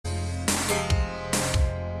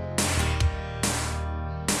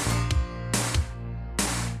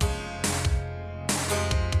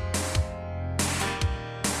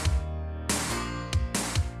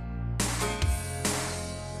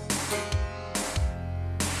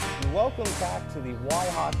welcome back to the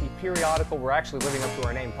WhyHockey periodical. We're actually living up to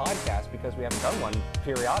our name podcast because we haven't done one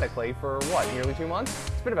periodically for nearly 2 months?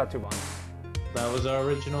 It's been about 2 months. That was our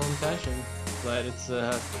original intention. Glad it's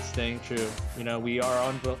staying true. You know, we are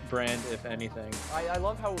on brand, if anything. I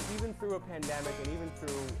love how even through a pandemic and even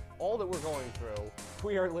through all that we're going through,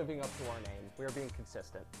 we are living up to our name. We are being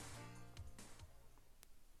consistent.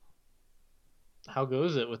 How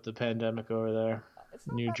goes it with the pandemic over there?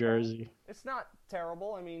 New Jersey. It's not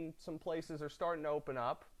terrible. I mean, some places are starting to open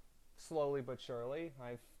up, slowly but surely.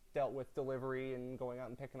 I've dealt with delivery and going out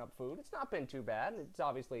and picking up food. It's not been too bad. It's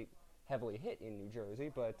obviously heavily hit in New Jersey,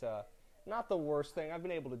 but not the worst thing. I've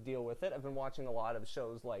been able to deal with it. I've been watching a lot of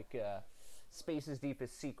shows like Space's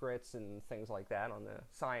Deepest Secrets and things like that on the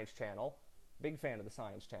Science Channel. Big fan of the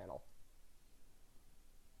Science Channel.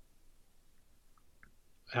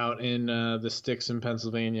 Out in the sticks in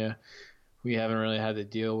Pennsylvania, we haven't really had to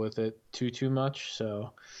deal with it too much,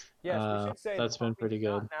 so yes, we should say that's been pretty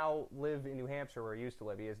good. Now live in New Hampshire where he used to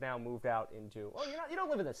live. He has now moved out into, well, you don't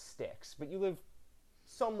live in the sticks, but you live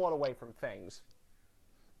somewhat away from things.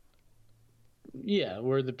 Yeah,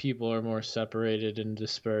 where the people are more separated and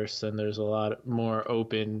dispersed, and there's a lot more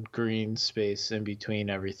open green space in between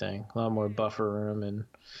everything. A lot more buffer room, and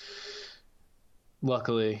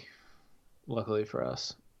luckily for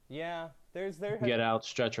us. Yeah, get out,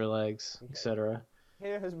 stretch our legs, etc.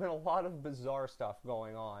 There has been a lot of bizarre stuff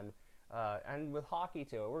going on, and with hockey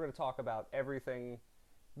too. We're going to talk about everything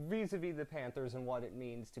vis-a-vis the Panthers and what it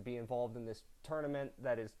means to be involved in this tournament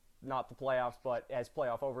that is not the playoffs, but has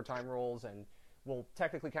playoff overtime rules and will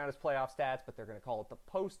technically count as playoff stats, but they're going to call it the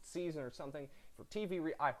postseason or something for TV.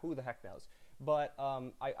 Who the heck knows? But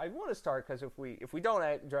I want to start because if we don't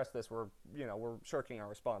address this, we're shirking our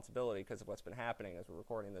responsibility because of what's been happening as we're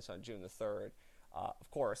recording this on June the 3rd.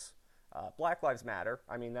 Of course, Black Lives Matter.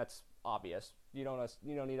 I mean, that's obvious. You don't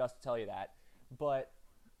need us to tell you that. But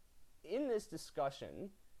in this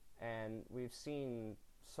discussion, and we've seen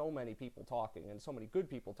so many people talking and so many good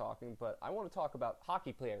people talking, but I want to talk about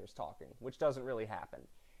hockey players talking, which doesn't really happen.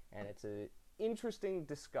 And it's an interesting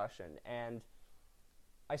discussion. And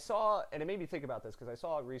I saw, and it made me think about this because I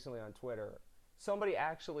saw it recently on Twitter, somebody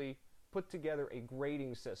actually put together a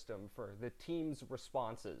grading system for the team's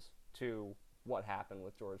responses to what happened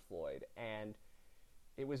with George Floyd. And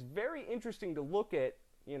it was very interesting to look at,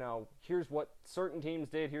 here's what certain teams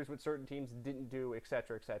did, here's what certain teams didn't do, et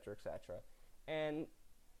cetera, et cetera, et cetera. And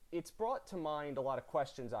it's brought to mind a lot of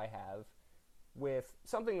questions I have with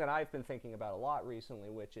something that I've been thinking about a lot recently,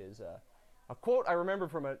 which is a quote I remember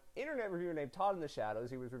from an internet reviewer named Todd in the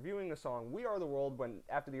Shadows. He was reviewing the song "We Are the World"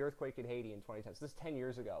 after the earthquake in Haiti in 2010. So this is 10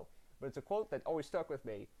 years ago. But it's a quote that always stuck with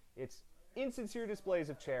me. It's insincere displays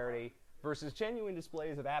of charity versus genuine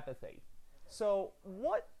displays of apathy. So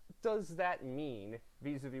what does that mean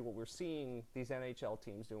vis-a-vis what we're seeing these NHL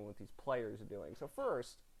teams doing, what these players are doing? So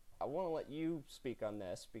first, I want to let you speak on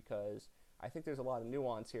this because I think there's a lot of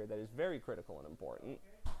nuance here that is very critical and important.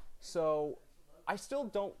 So I still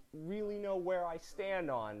don't really know where I stand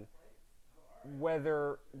on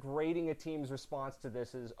whether grading a team's response to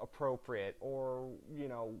this is appropriate or,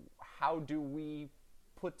 how do we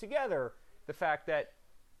put together the fact that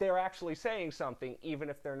they're actually saying something even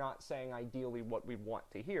if they're not saying ideally what we want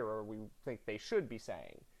to hear or we think they should be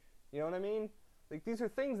saying. You know what I mean? Like, these are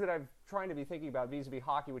things that I'm trying to be thinking about vis-a-vis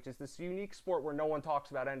hockey, which is this unique sport where no one talks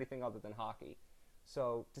about anything other than hockey.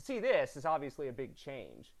 So to see this is obviously a big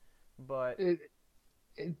change, but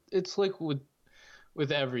it's like with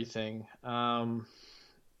everything. When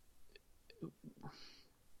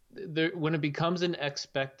it becomes an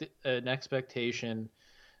expectation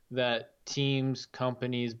that teams,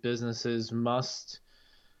 companies, businesses must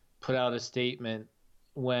put out a statement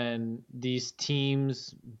when these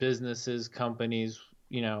teams, businesses, companies,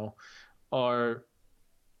 are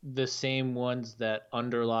the same ones that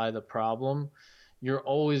underlie the problem, you're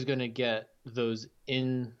always going to get those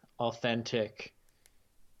inauthentic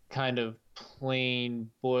kind of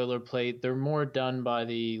plain boilerplate. They're more done by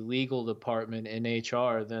the legal department in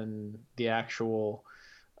HR than the actual,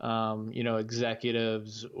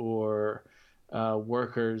 executives or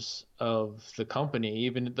workers of the company,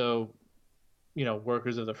 even though,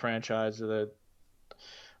 workers of the franchise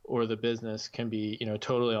or the business can be,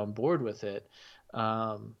 totally on board with it.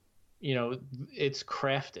 It's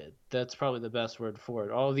crafted. That's probably the best word for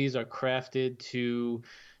it. All of these are crafted to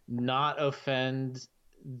not offend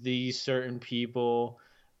these certain people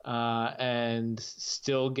and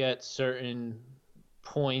still get certain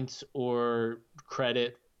points or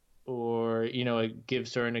credit or give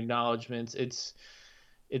certain acknowledgments. It's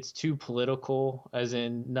too political, as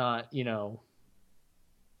in not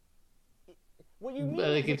What you mean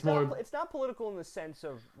Like is it's more. it's not political in the sense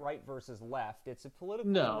of right versus left. It's political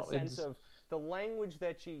in the No, sense it's of the language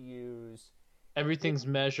that you use. It, everything's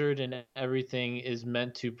measured and everything is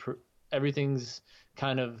meant to. Everything's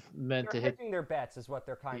kind of meant they're to hit. hedging their bets is what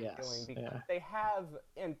they're kind of doing Yes, because yeah. they have,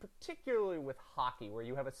 and particularly with hockey, where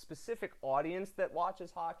you have a specific audience that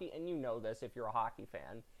watches hockey, and you know this if you're a hockey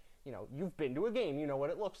fan. You've been to a game, you know what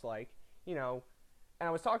it looks like. You know, and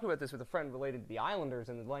I was talking about this with a friend related to the Islanders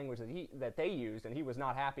and the language that they used, and he was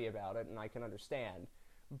not happy about it, and I can understand.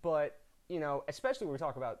 But especially when we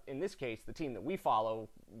talk about in this case the team that we follow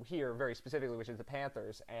here very specifically, which is the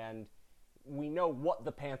Panthers, and we know what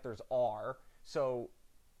the Panthers are. So,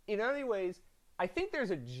 in many ways, I think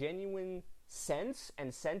there's a genuine sense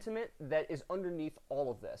and sentiment that is underneath all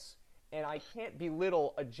of this, and I can't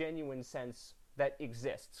belittle a genuine sense that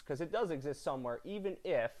exists because it does exist somewhere, even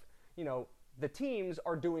if you know the teams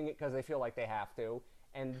are doing it because they feel like they have to,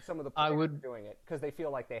 and some of the I players would are doing it because they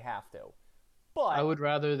feel like they have to. I But would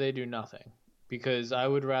rather they do nothing because I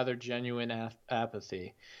would rather genuine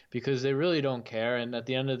apathy because they really don't care. And at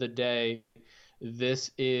the end of the day,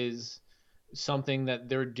 this is something that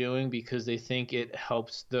they're doing because they think it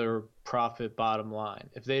helps their profit bottom line.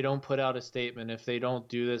 If they don't put out a statement, if they don't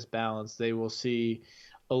do this balance, they will see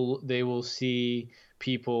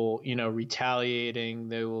people, retaliating.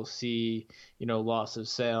 They will see, loss of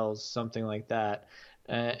sales, something like that.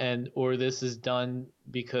 Or this is done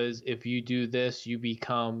because if you do this, you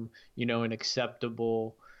become, an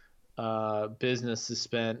acceptable business to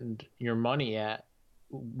spend your money at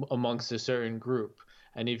amongst a certain group.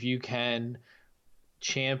 And if you can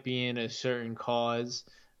champion a certain cause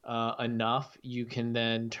enough, you can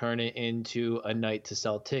then turn it into a night to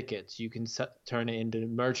sell tickets. You can turn it into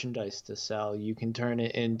merchandise to sell. You can turn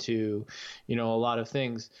it into, a lot of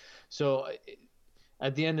things. So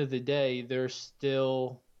at the end of the day,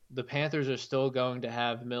 the Panthers are still going to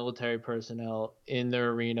have military personnel in their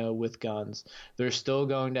arena with guns. They're still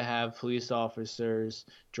going to have police officers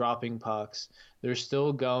dropping pucks. They're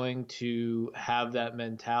still going to have that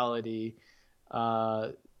mentality uh,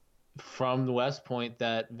 from the West Point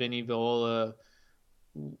that Vinny Viola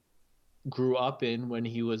grew up in when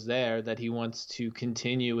he was there, that he wants to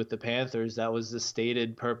continue with the Panthers. That was the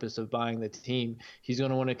stated purpose of buying the team. He's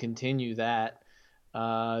going to want to continue that,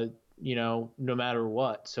 uh, no matter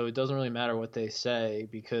what. So it doesn't really matter what they say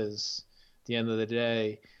because at the end of the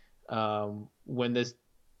day, when this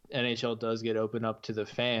NHL does get opened up to the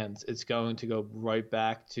fans, it's going to go right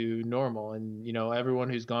back to normal. And, everyone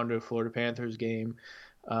who's gone to a Florida Panthers game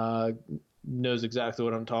uh, knows exactly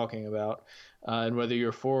what I'm talking about. And whether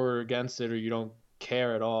you're for or against it or you don't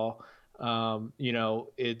care at all,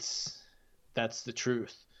 that's the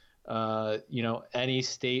truth. Any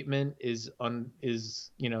statement is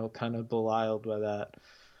kind of belied by that.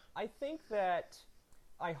 I think that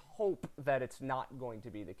I hope that it's not going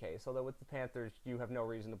to be the case. Although with the Panthers, you have no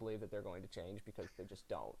reason to believe that they're going to change because they just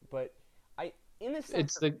don't. But in the sense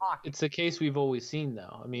It's of the hockey, it's the case we've always seen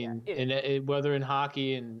though. I yeah, mean, it is. whether in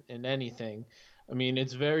hockey and anything, I mean,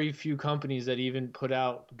 it's very few companies that even put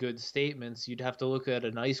out good statements. You'd have to look at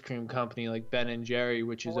an ice cream company like Ben and Jerry,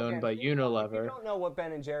 which is Well, owned again, by if you Unilever. don't know what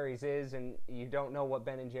Ben and Jerry's is, and you don't know what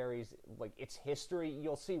Ben and Jerry's like its history,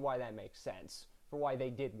 you'll see why that makes sense for why they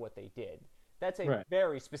did what they did. That's a Right.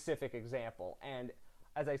 very specific example, and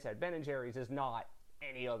as I said, Ben and Jerry's is not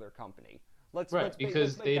any other company. Right, Let's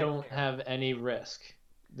because make they that don't clear. have any risk.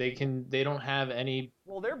 They don't have any.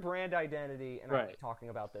 Well, their brand identity, and I Right. keep talking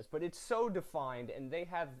about this, but it's so defined, and they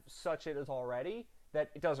have such it as already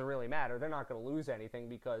that it doesn't really matter. They're not going to lose anything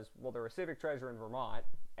because, well, they're a civic treasure in Vermont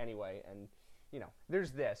anyway, and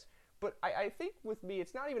there's this. But I think with me,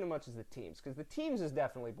 it's not even as much as the teams, because the teams is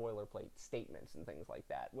definitely boilerplate statements and things like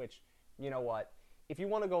that. Which, you know what, if you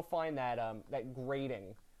want to go find that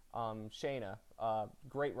grading, Shayna,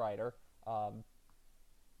 great writer,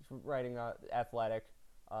 writing Athletic,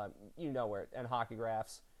 where and Hockey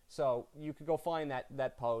Graphs. So you could go find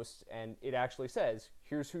that post, and it actually says,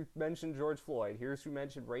 here's who mentioned George Floyd, here's who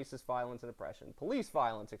mentioned racist violence and oppression, police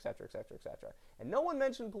violence, etc., etc., etc. And no one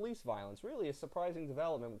mentioned police violence. Really a surprising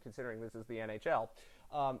development considering this is the NHL.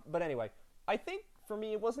 But anyway, I think for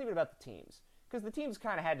me it wasn't even about the teams, because the teams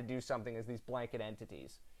kind of had to do something as these blanket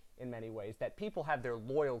entities in many ways that people have their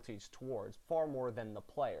loyalties towards far more than the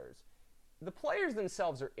players. The players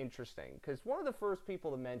themselves are interesting because one of the first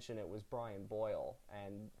people to mention it was Brian Boyle,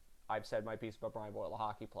 and I've said my piece about Brian Boyle, a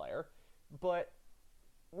hockey player. But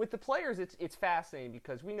with the players, it's fascinating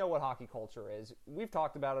because we know what hockey culture is. We've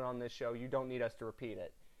talked about it on this show. You don't need us to repeat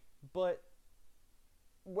it. But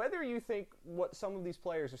whether you think what some of these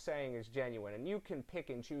players are saying is genuine, and you can pick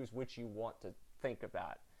and choose which you want to think of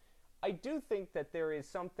that, I do think that there is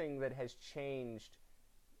something that has changed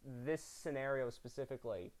this scenario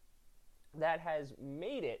specifically that has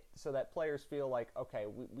made it so that players feel like, okay,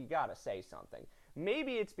 we got to say something.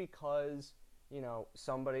 Maybe it's because,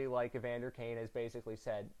 somebody like Evander Kane has basically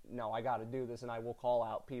said, no, I got to do this, and I will call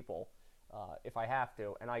out people if I have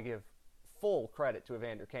to. And I give full credit to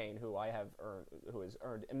Evander Kane, who has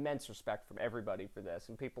earned immense respect from everybody for this,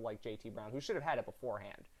 and people like JT Brown, who should have had it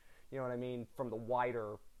beforehand. You know what I mean? From the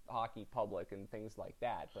wider hockey public and things like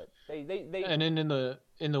that. But they And then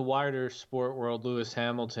in the wider sport world, Lewis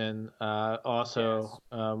Hamilton also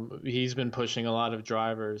he's been pushing a lot of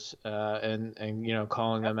drivers and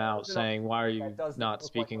calling them out, saying, why are you not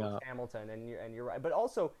speaking like Lewis up? Hamilton, and you're right.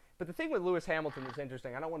 But the thing with Lewis Hamilton is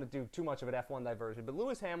interesting. I don't want to do too much of an F1 diversion, but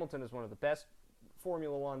Lewis Hamilton is one of the best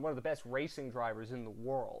Formula One, one of the best racing drivers in the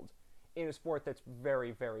world in a sport that's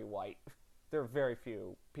very, very white. There are very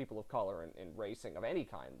few people of color in racing of any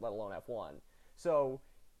kind, let alone F1. So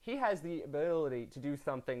he has the ability to do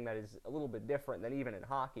something that is a little bit different than even in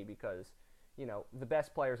hockey because, the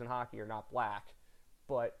best players in hockey are not black,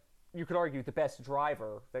 but you could argue the best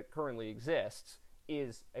driver that currently exists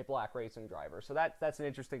is a black racing driver. So that's an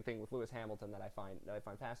interesting thing with Lewis Hamilton that I find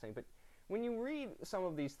fascinating. But when you read some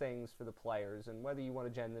of these things for the players, and whether you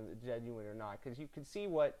want to genuine or not, because you can see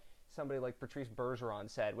what somebody like Patrice Bergeron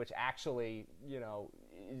said, which actually,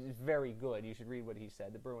 is very good. You should read what he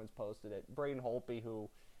said. The Bruins posted it. Braden Holtby, who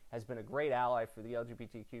has been a great ally for the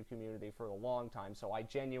LGBTQ community for a long time, so I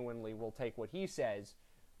genuinely will take what he says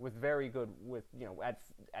with very good,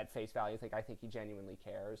 at face value. I think he genuinely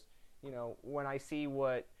cares. When I see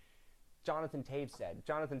what Jonathan Toews said,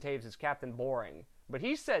 Jonathan Toews is Captain Boring, but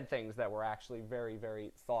he said things that were actually very,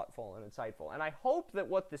 very thoughtful and insightful. And I hope that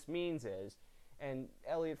what this means is, and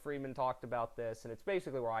Elliot Friedman talked about this, and it's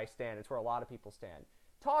basically where I stand. It's where a lot of people stand.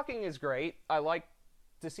 Talking is great. I like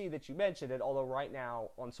to see that you mention it, although right now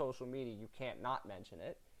on social media you can't not mention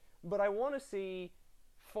it. But I want to see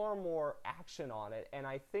far more action on it, and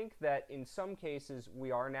I think that in some cases we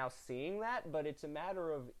are now seeing that, but it's a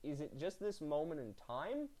matter of, is it just this moment in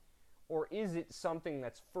time, or is it something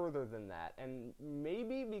that's further than that? And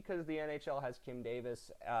maybe because the NHL has Kim Davis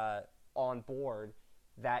on board,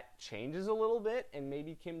 that changes a little bit, and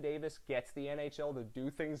maybe Kim Davis gets the NHL to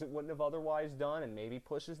do things it wouldn't have otherwise done and maybe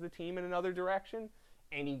pushes the team in another direction.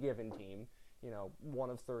 Any given team, one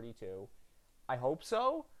of 32. I hope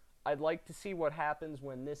so. I'd like to see what happens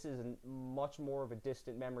when this is much more of a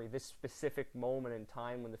distant memory, this specific moment in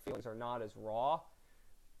time when the feelings are not as raw.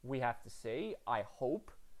 We have to see. I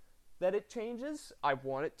hope that it changes. I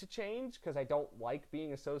want it to change because I don't like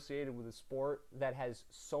being associated with a sport that has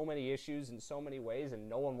so many issues in so many ways and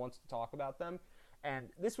no one wants to talk about them. And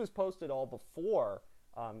this was posted all before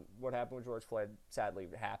what happened with George Floyd sadly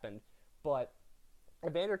happened. But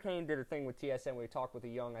Evander Kane did a thing with TSN where he talked with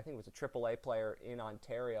I think it was a AAA player in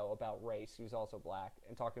Ontario about race. He was also black,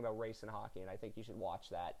 and talking about race in hockey, and I think you should watch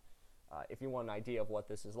that if you want an idea of what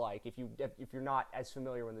this is like. If you're not as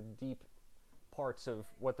familiar with the deep parts of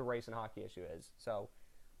what the race and hockey issue is. So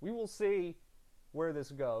we will see where this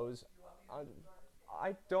goes.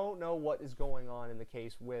 I don't know what is going on in the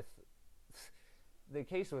case with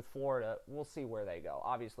Florida. We'll see where they go.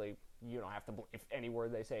 Obviously, you don't have to believe any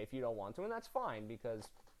word they say if you don't want to, and that's fine, because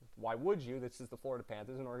why would you? This is the Florida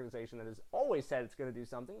Panthers, an organization that has always said it's going to do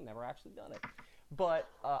something, never actually done it. But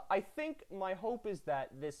I think my hope is that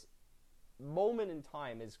this moment in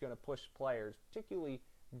time is going to push players, particularly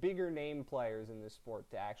bigger name players in this sport,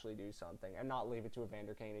 to actually do something and not leave it to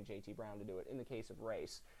Evander Kane and JT Brown to do it in the case of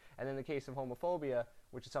race. And in the case of homophobia,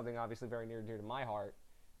 which is something obviously very near and dear to my heart,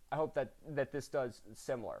 I hope that this does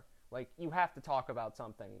similar. Like, you have to talk about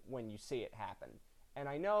something when you see it happen. And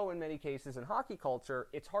I know in many cases in hockey culture,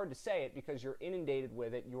 it's hard to say it because you're inundated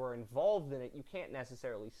with it, you're involved in it, you can't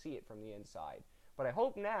necessarily see it from the inside. But I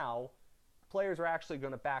hope now players are actually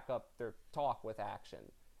going to back up their talk with action.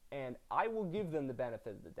 And I will give them the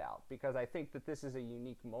benefit of the doubt because I think that this is a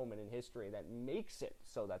unique moment in history that makes it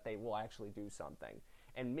so that they will actually do something.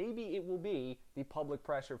 And maybe it will be the public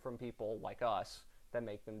pressure from people like us that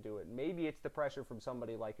make them do it. Maybe it's the pressure from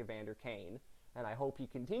somebody like Evander Kane, and I hope he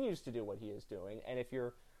continues to do what he is doing. And if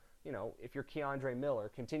you're Keandre Miller,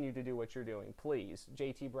 continue to do what you're doing, please.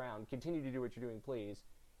 JT Brown, continue to do what you're doing, please.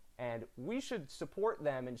 And we should support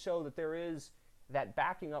them and show that there is that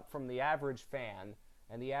backing up from the average fan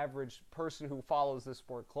and the average person who follows this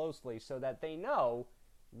sport closely, so that they know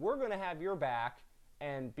we're going to have your back.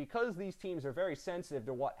 And because these teams are very sensitive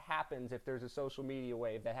to what happens if there's a social media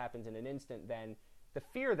wave that happens in an instant, then the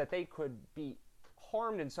fear that they could be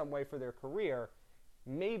harmed in some way for their career,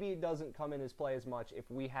 maybe it doesn't come in as play as much if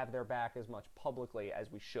we have their back as much publicly as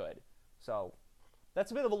we should. So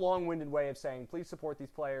that's a bit of a long-winded way of saying please support these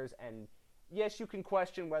players. And yes, you can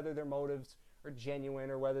question whether their motives are genuine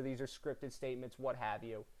or whether these are scripted statements, what have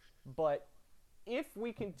you. But if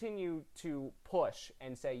we continue to push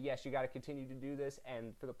and say, yes, you got to continue to do this,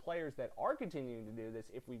 and for the players that are continuing to do this,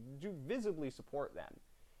 if we do visibly support them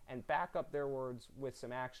and back up their words with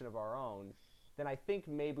some action of our own, then I think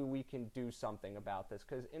maybe we can do something about this.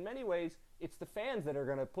 Because in many ways, it's the fans that are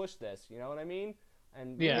going to push this. You know what I mean?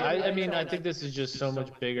 And Yeah, I mean, I think this is just so much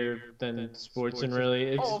bigger than sports, and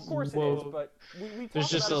really, of course it is. But we there's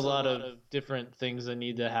talk just about a it lot of different things that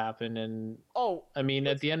need to happen. And Oh, I mean,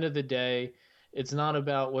 at the end of the day, it's not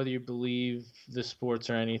about whether you believe the sports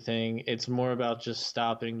or anything. It's more about just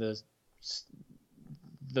stopping the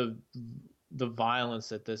the violence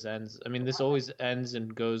that this ends. I mean, this always ends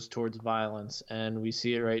and goes towards violence, and we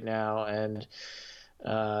see it right now. And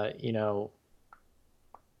you know,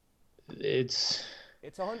 it's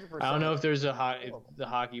 100%. I don't know if there's the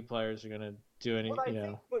hockey players are gonna do any,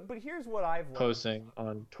 but here's what I've learned. Posting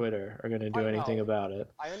on Twitter are gonna do I anything know. about it.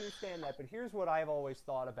 I understand that, but here's what I've always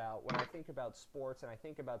thought about when I think about sports and I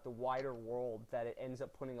think about the wider world that it ends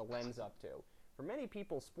up putting a lens up to. For many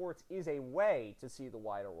people, sports is a way to see the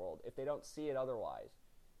wider world if they don't see it otherwise.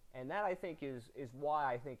 And that, I think, is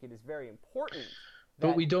why I think it is very important.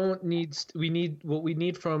 But we don't need what we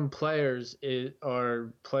need from players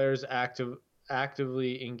are players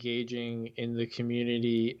actively engaging in the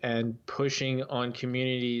community and pushing on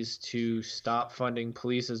communities to stop funding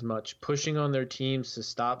police as much, pushing on their teams to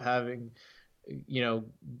stop having,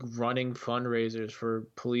 running fundraisers for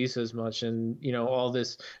police as much, and all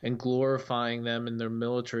this, and glorifying them and their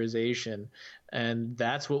militarization. And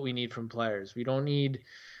that's what we need from players. We don't need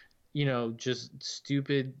just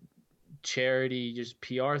stupid charity, just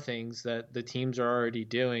PR things that the teams are already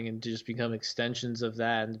doing, and just become extensions of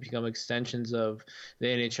that, and become extensions of the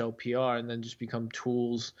NHL PR, and then just become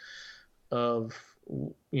tools of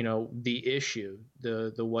the issue,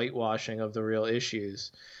 the whitewashing of the real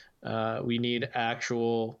issues. We need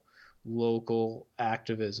actual local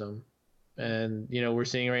activism, and we're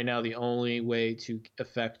seeing right now the only way to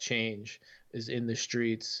affect change is in the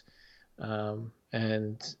streets,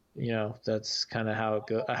 and that's kind of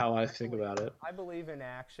how I think about it. I believe in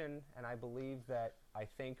action, and I believe that I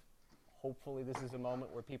think hopefully this is a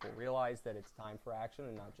moment where people realize that it's time for action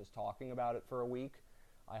and not just talking about it for a week.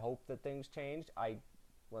 I hope that things change.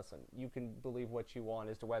 Listen, you can believe what you want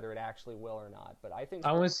as to whether it actually will or not, but I think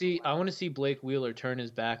I want to see Blake Wheeler turn his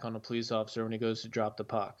back on a police officer when he goes to drop the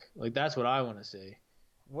puck. Like, that's what I want to see.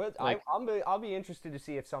 I'll be interested to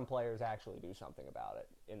see if some players actually do something about it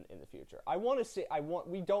in the future.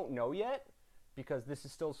 We don't know yet because this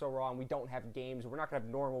is still so raw and we don't have games. We're not going to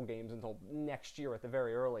have normal games until next year at the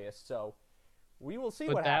very earliest. So we will see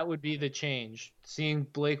what happens. But that would be the change. Seeing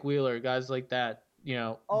Blake Wheeler, guys like that,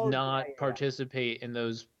 participate in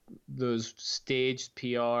those staged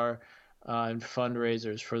PR and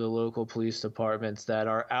fundraisers for the local police departments that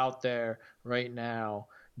are out there right now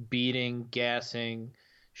beating, gassing,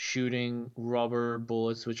 shooting rubber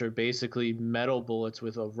bullets, which are basically metal bullets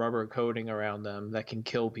with a rubber coating around them that can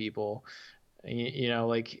kill people.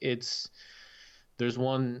 There's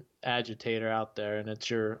one agitator out there, and it's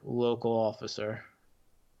your local officer.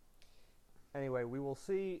 Anyway, we will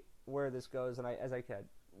see where this goes, and as I said,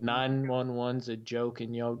 911's a joke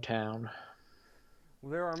in your town.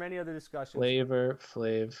 There are many other discussions.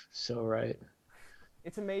 Flav, so right.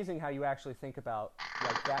 It's amazing how you actually think about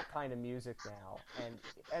that kind of music now, and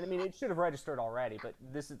I mean, it should have registered already, but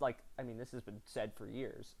this is this has been said for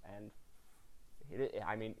years, and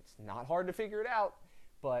it's not hard to figure it out.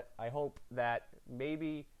 But I hope that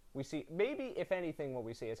maybe if anything, what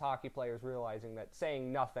we see is hockey players realizing that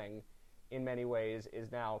saying nothing, in many ways,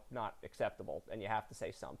 is now not acceptable, and you have to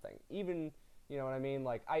say something, even. You know what I mean?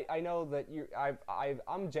 Like, I know that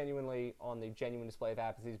I'm genuinely on the genuine display of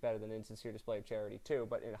apathy is better than insincere display of charity too.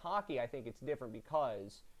 But in hockey, I think it's different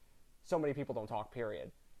because so many people don't talk, period.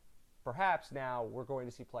 Perhaps now we're going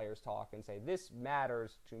to see players talk and say, this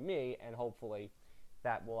matters to me, and hopefully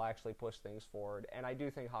that will actually push things forward. And I do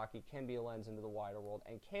think hockey can be a lens into the wider world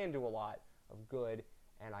and can do a lot of good,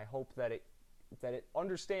 and I hope that it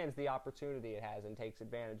understands the opportunity it has and takes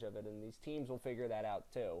advantage of it, and these teams will figure that out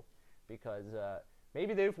too. Because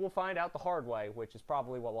maybe they will find out the hard way, which is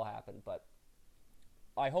probably what will happen. But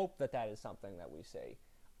I hope that is something that we see.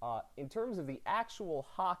 In terms of the actual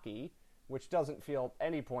hockey, which doesn't feel at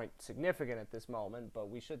any point significant at this moment, but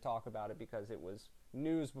we should talk about it because it was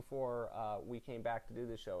news before we came back to do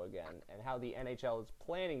the show again, and how the NHL is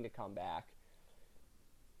planning to come back.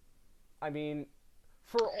 I mean,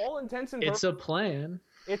 for all intents and purposes... It's a plan.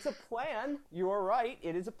 It's a plan. You are right.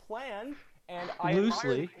 It is a plan, and I admire.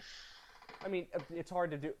 Loosely. I mean, it's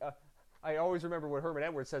hard to do. I always remember what Herman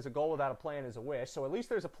Edwards says: "A goal without a plan is a wish." So at least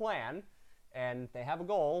there's a plan, and they have a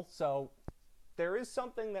goal. So there is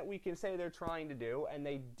something that we can say they're trying to do, and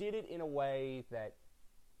they did it in a way that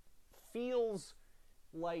feels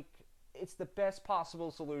like it's the best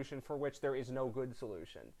possible solution for which there is no good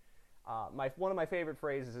solution. One of my favorite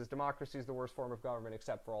phrases is democracy is the worst form of government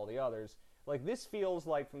except for all the others. Like, this feels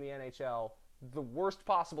like, from the NHL, the worst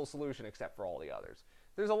possible solution except for all the others.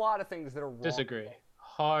 There's a lot of things that are wrong. Disagree.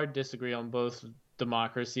 Hard disagree on both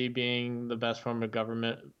democracy being the best form of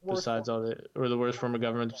government besides all the, or the worst form of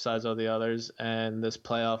government besides all the others, and this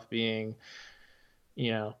playoff being,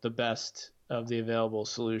 the best of the available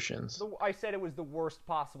solutions. I said it was the worst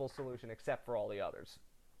possible solution except for all the others,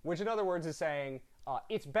 which in other words is saying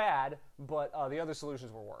it's bad, but the other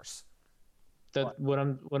solutions were worse. What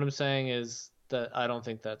I'm saying is that I don't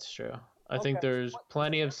think that's true. I think there's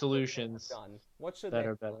plenty of solutions that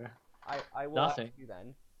are better. I will Nothing. ask you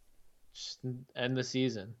then. Just end the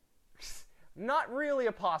season. Not really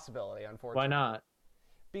a possibility, unfortunately. Why not?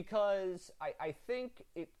 Because I think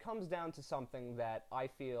it comes down to something that I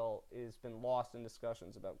feel has been lost in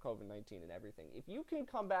discussions about COVID-19 and everything. If you can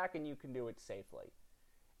come back and you can do it safely,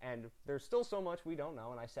 and there's still so much we don't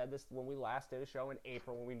know, and I said this when we last did a show in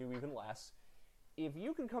April when we knew even less, if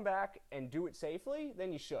you can come back and do it safely,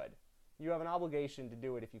 then you should. You have an obligation to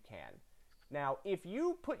do it if you can. Now, if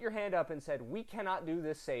you put your hand up and said, we cannot do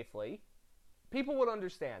this safely, people would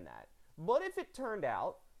understand that. But if it turned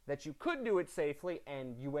out that you could do it safely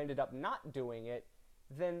and you ended up not doing it,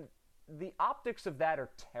 then the optics of that are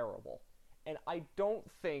terrible. And I don't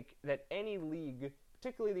think that any league,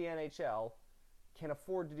 particularly the NHL, can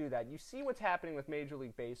afford to do that. You see what's happening with Major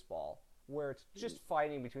League Baseball, where it's just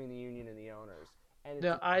fighting between the union and the owners. And it's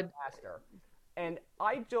a disaster. And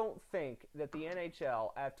I don't think that the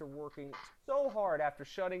NHL, after working so hard, after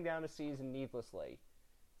shutting down a season needlessly,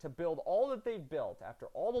 to build all that they've built, after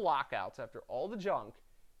all the lockouts, after all the junk,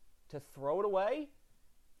 to throw it away,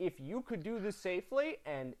 if you could do this safely,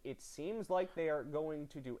 and it seems like they are going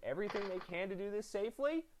to do everything they can to do this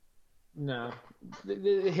safely. No.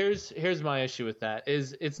 Here's my issue with that.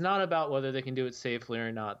 It's not about whether they can do it safely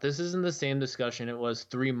or not. This isn't the same discussion it was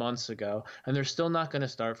 3 months ago, and they're still not going to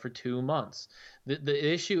start for 2 months.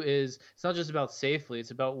 The issue is it's not just about safely,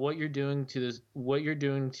 it's about what you're doing to this, what you're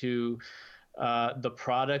doing to the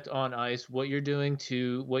product on ice, what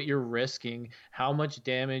you're risking, how much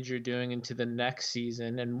damage you're doing into the next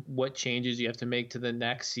season, and what changes you have to make to the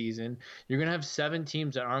next season. You're going to have 7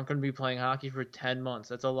 teams that aren't going to be playing hockey for 10 months.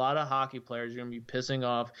 That's a lot of hockey players you're going to be pissing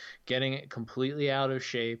off, getting it completely out of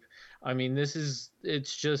shape. I mean, it's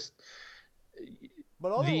just.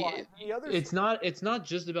 But otherwise, it's not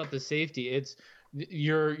just about the safety. It's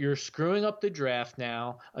you're screwing up the draft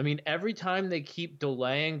now. I mean, every time they keep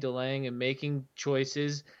delaying and making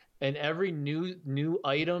choices, and every new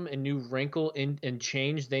item and new wrinkle and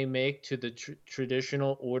change they make to the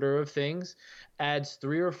traditional order of things adds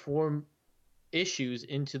 3 or 4 issues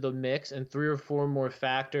into the mix, and 3 or 4 more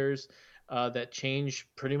factors that change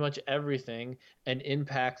pretty much everything and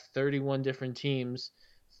impact 31 different teams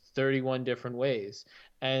 31 different ways.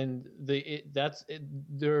 And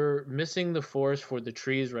they're missing the forest for the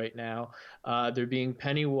trees right now. They're being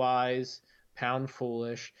penny wise, pound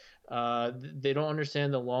foolish. They don't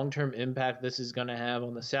understand the long-term impact this is going to have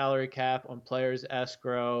on the salary cap, on players'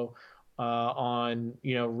 escrow, on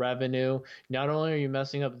revenue. Not only are you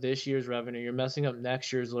messing up this year's revenue, you're messing up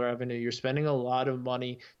next year's revenue. You're spending a lot of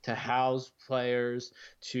money to house players,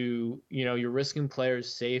 you're risking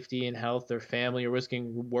players' safety and health, their family. You're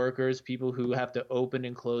risking workers, people who have to open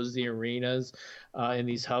and close the arenas in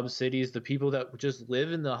these hub cities, the people that just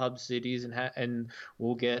live in the hub cities and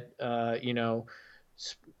will get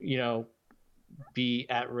be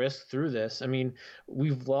at risk through this. I mean,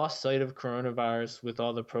 we've lost sight of coronavirus with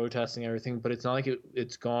all the protesting and everything, but it's not like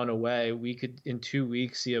it's gone away. We could in 2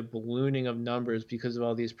 weeks see a ballooning of numbers because of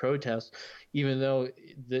all these protests, even though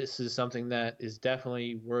this is something that is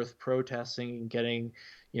definitely worth protesting and getting,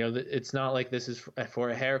 it's not like this is for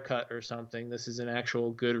a haircut or something. This is an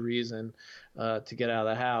actual good reason to get out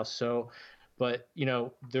of the house. So, but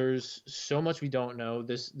there's so much we don't know.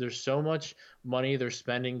 There's so much money they're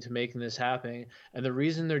spending to making this happen, and the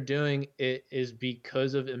reason they're doing it is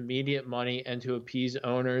because of immediate money and to appease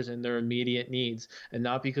owners and their immediate needs, and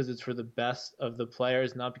not because it's for the best of the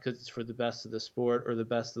players, not because it's for the best of the sport or the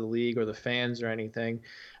best of the league or the fans or anything.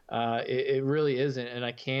 It really isn't, and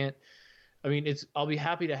I can't. I mean, I'll be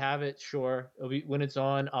happy to have it, sure. It'll be when it's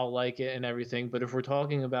on, I'll like it and everything. But if we're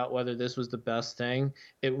talking about whether this was the best thing,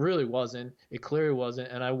 it really wasn't. It clearly wasn't,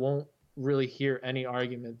 and I won't really hear any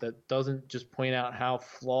argument that doesn't just point out how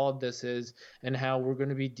flawed this is and how we're going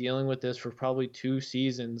to be dealing with this for probably 2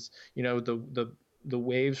 seasons. The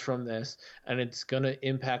waves from this, and it's going to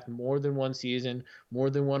impact more than one season,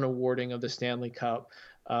 more than one awarding of the Stanley Cup.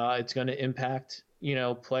 It's going to impact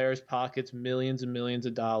players' pockets, millions and millions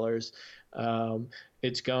of dollars.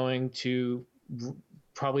 It's going to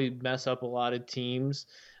probably mess up a lot of teams,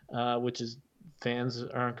 which is fans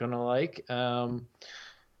aren't going to like.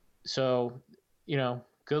 So,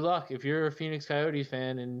 good luck. If you're a Phoenix Coyotes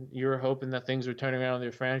fan and you're hoping that things are turning around with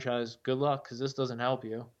your franchise, good luck because this doesn't help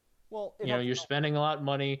you. Well, You're spending a lot of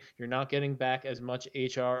money. You're not getting back as much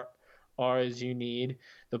HRR as you need.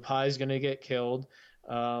 The pie's going to get killed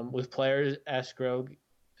with players escrow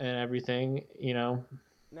and everything.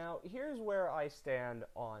 now here's where I stand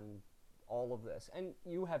on all of this, and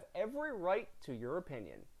you have every right to your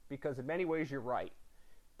opinion because in many ways you're right.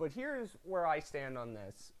 But here's where I stand on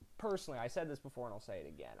this. Personally, I said this before and I'll say it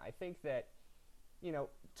again. I think that,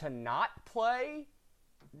 to not play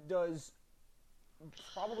does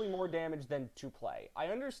probably more damage than to play. I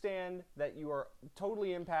understand that you are totally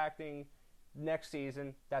impacting next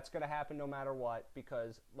season. That's going to happen no matter what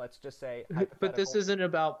because let's just say But this isn't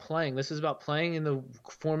about playing. This is about playing in the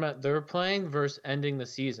format they're playing versus ending the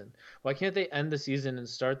season. Why can't they end the season and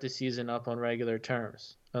start the season up on regular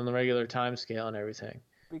terms, on the regular time scale and everything?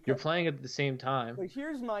 You're playing at the same time. But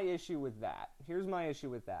here's my issue with that.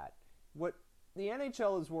 What the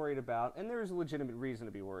NHL is worried about, and there is a legitimate reason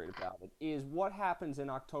to be worried about it, is what happens in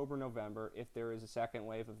October, November if there is a second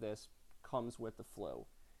wave of this comes with the flu.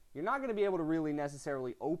 You're not going to be able to really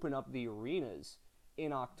necessarily open up the arenas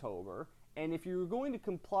in October, and if you're going to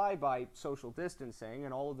comply by social distancing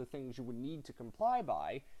and all of the things you would need to comply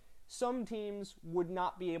by, some teams would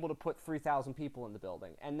not be able to put 3,000 people in the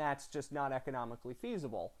building, and that's just not economically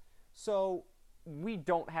feasible. So we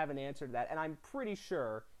don't have an answer to that, and I'm pretty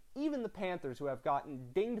sure even the Panthers, who have gotten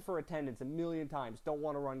dinged for attendance a million times, don't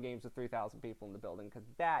want to run games with 3,000 people in the building because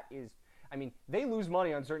that is, I mean, they lose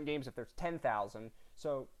money on certain games if there's 10,000.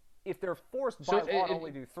 So if they're forced by law to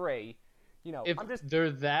only do 3, if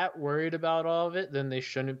they're that worried about all of it, then they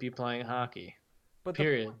shouldn't be playing hockey. But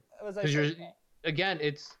period.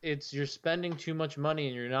 Because you're spending too much money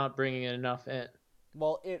and you're not bringing enough in.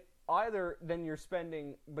 Well, either then you're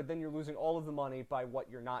spending, but then you're losing all of the money by what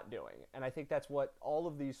you're not doing. And I think that's what all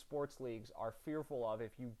of these sports leagues are fearful of.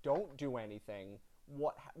 If you don't do anything,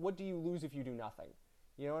 what do you lose if you do nothing?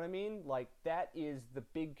 You know what I mean? Like, that is the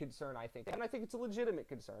big concern, I think. And I think it's a legitimate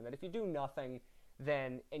concern that if you do nothing,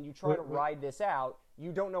 and you try to ride this out,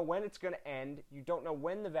 you don't know when it's going to end. You don't know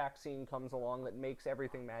when the vaccine comes along that makes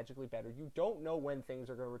everything magically better. You don't know when things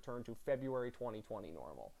are going to return to February 2020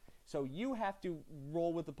 normal. So you have to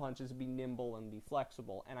roll with the punches and be nimble and be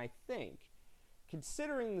flexible. And I think,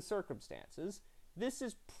 considering the circumstances, this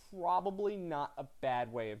is probably not a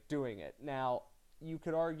bad way of doing it. Now, you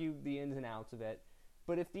could argue the ins and outs of it,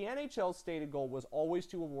 but if the NHL's stated goal was always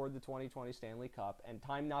to award the 2020 Stanley Cup, and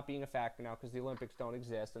time not being a factor now because the Olympics don't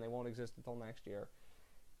exist and they won't exist until next year,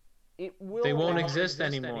 they won't exist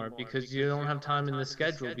anymore because you don't have time in the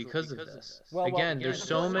schedule because of this. Again, there's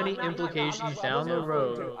so many implications down the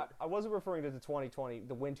road. I wasn't referring to the 2020,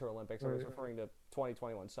 the Winter Olympics. I was referring to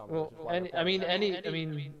 2021 summer. Well,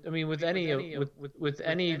 with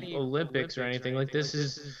any Olympics or anything like this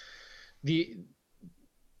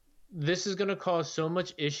is going to cause so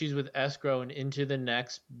much issues with escrow and into the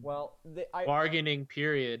next bargaining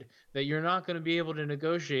period that you're not going to be able to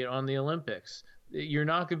negotiate on the Olympics. You're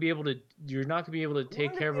not going to be able to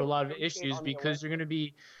take care of a lot of issues because you're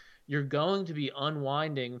going to be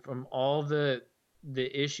unwinding from all the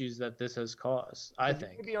issues that this has caused. I think you're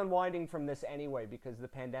going to be unwinding from this anyway because the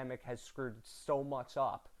pandemic has screwed so much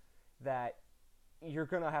up that you're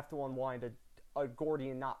going to have to unwind a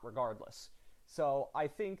Gordian knot regardless. So I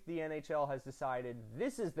think the NHL has decided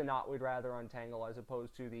this is the knot we'd rather untangle as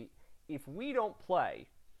opposed to if we don't play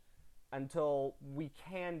until we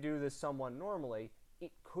can do this somewhat normally,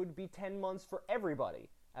 it could be 10 months for everybody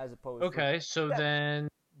as opposed to... then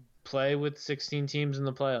play with 16 teams in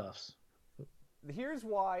the playoffs. Here's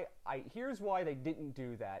why they didn't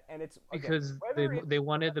do that, and it's because they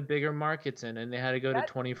wanted the bigger markets in, and they had to go to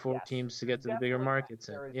 24 teams to get to the bigger markets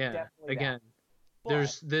in. Yeah, again...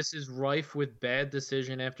 This is rife with bad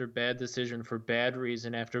decision after bad decision for bad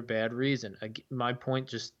reason after bad reason. My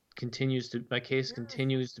case continues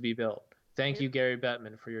to be built. Thank you, Gary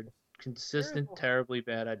Bettman, for your consistent, terribly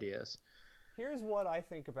bad ideas. Here's what I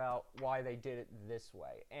think about why they did it this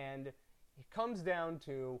way, and it comes down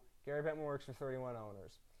to Gary Bettman works for 31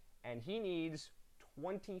 owners, and he needs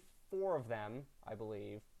 24 of them, I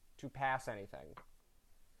believe, to pass anything.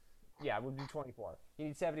 Yeah, it would be 24. He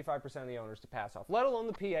needs 75% of the owners to pass off, let alone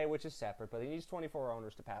the PA, which is separate, but he needs 24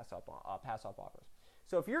 owners to pass off offers.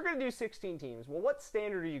 So if you're going to do 16 teams, well, what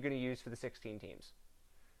standard are you going to use for the 16 teams?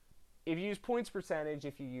 If you use points percentage,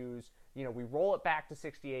 if you use, we roll it back to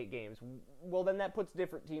 68 games, well, then that puts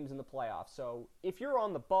different teams in the playoffs. So if you're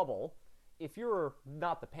on the bubble, if you're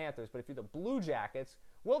not the Panthers, but if you're the Blue Jackets,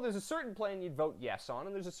 well, there's a certain plan you'd vote yes on,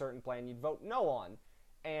 and there's a certain plan you'd vote no on.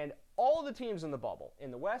 And all the teams in the bubble, in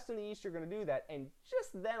the West and the East, are going to do that. And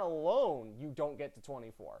just then alone, you don't get to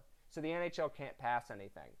 24. So the NHL can't pass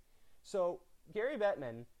anything. So Gary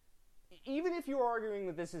Bettman, even if you're arguing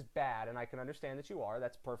that this is bad, and I can understand that you are,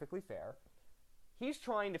 that's perfectly fair, he's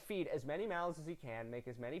trying to feed as many mouths as he can, make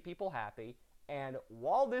as many people happy. And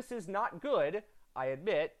while this is not good, I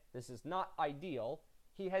admit, this is not ideal,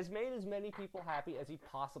 he has made as many people happy as he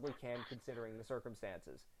possibly can considering the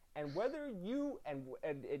circumstances. And whether you, and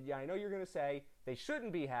I know you're going to say they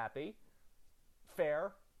shouldn't be happy,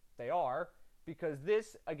 fair, they are, because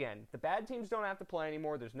this, again, the bad teams don't have to play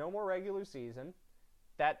anymore. There's no more regular season.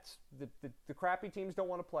 That's the crappy teams don't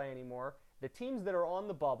want to play anymore. The teams that are on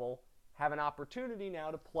the bubble have an opportunity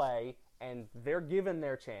now to play, and they're given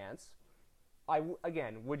their chance.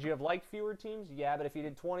 Again, would you have liked fewer teams? Yeah, but if you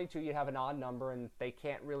did 22, you'd have an odd number, and they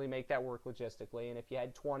can't really make that work logistically. And if you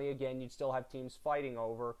had 20, again, you'd still have teams fighting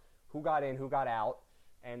over who got in, who got out.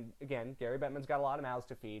 And again, Gary Bettman's got a lot of mouths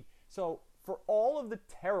to feed. So for all of the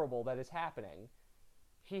terrible that is happening,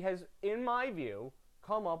 he has, in my view,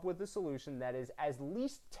 come up with a solution that is as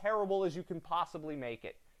least terrible as you can possibly make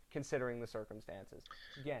it, considering the circumstances.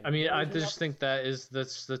 Again, I mean, I just think that's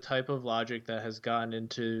the type of logic that has gotten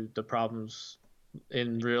into the problems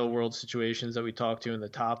in real world situations that we talk to in the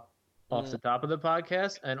top off the top of the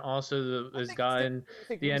podcast, and also has gotten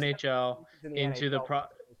the NHL into the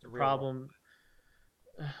problem.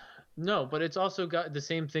 No, but it's also got the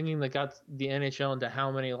same thinking that got the NHL into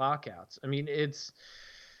how many lockouts. I mean,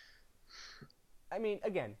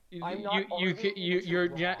 again, I'm not.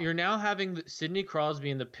 You're now having Sidney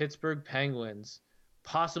Crosby and the Pittsburgh Penguins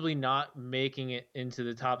possibly not making it into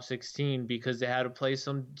the top 16 because they had to play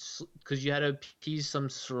because you had to appease some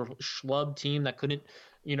schlub team that couldn't,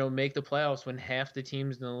 make the playoffs when half the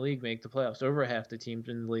teams in the league make the playoffs. Over half the teams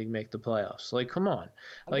in the league make the playoffs. Like, come on.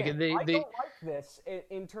 Like, again, I don't like this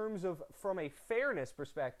in terms of, from a fairness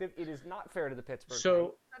perspective, it is not fair to the Pittsburgh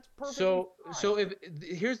Penguins. That's perfectly fine. So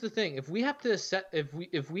here's the thing: if we have to accept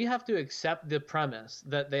the premise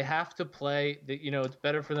that they have to play, that it's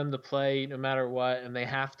better for them to play no matter what, and they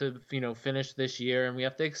have to finish this year, and we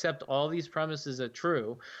have to accept all these premises as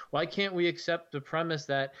true. Why can't we accept the premise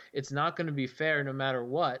that it's not going to be fair no matter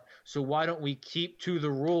what? So why don't we keep to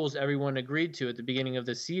the rules everyone agreed to at the beginning of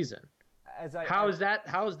the season? How is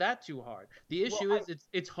that too hard? The issue is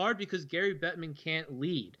it's hard because Gary Bettman can't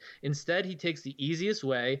lead. Instead, he takes the easiest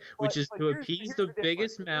way, which is to appease the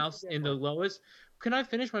biggest mouse in the lowest. Can I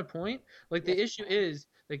finish my point? Like, the issue is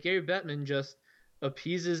that Gary Bettman just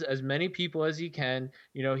appeases as many people as he can.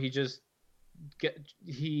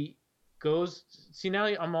 He goes. See, now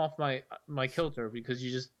I'm off my kilter because you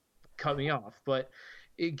just cut me off. But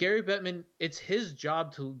Gary Bettman, it's his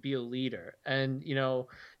job to be a leader, and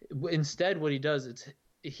instead what he does,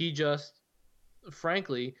 he just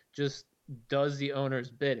frankly just does the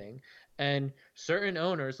owner's bidding. And certain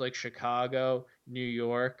owners like Chicago, New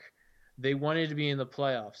York, they wanted to be in the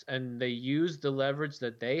playoffs, and they used the leverage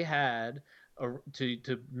that they had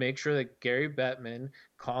to make sure that Gary Bettman,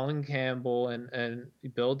 Colin Campbell, and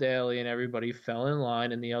Bill Daly and everybody fell in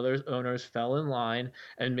line, and the other owners fell in line,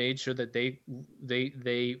 and made sure that they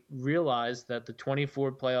realized that the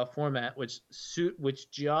 24 playoff format, which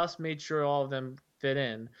just made sure all of them fit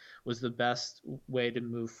in, was the best way to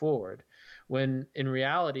move forward. When in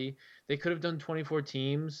reality, they could have done 24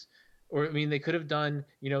 teams, or they could have done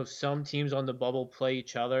some teams on the bubble play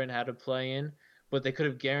each other and had to play in. But they could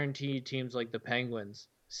have guaranteed teams like the Penguins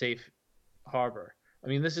safe harbor.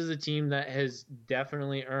 This is a team that has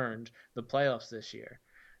definitely earned the playoffs this year,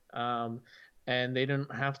 and they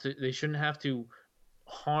shouldn't have to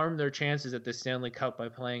harm their chances at the Stanley Cup by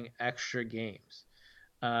playing extra games.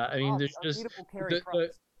 There's just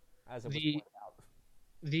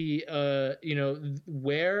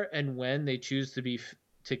where and when they choose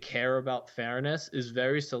to care about fairness is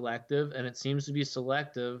very selective, and it seems to be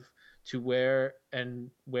selective to where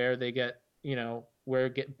they get, where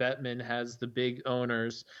Bettman has the big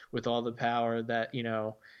owners with all the power that,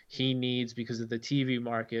 he needs because of the TV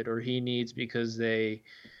market, or he needs because they,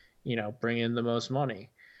 bring in the most money.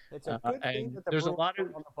 It's a good thing And that the Bruins weren't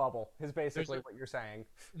on the bubble, is there's basically a what you're saying.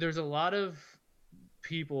 there's a lot of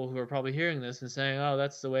people who are probably hearing this and saying, "Oh,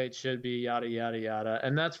 that's the way it should be," yada yada yada,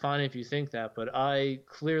 and that's fine if you think that. But I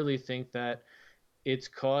clearly think that it's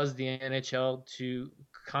caused the NHL to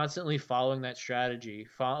constantly following that strategy,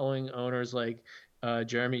 following owners like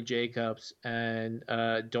Jeremy Jacobs and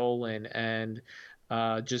Dolan, and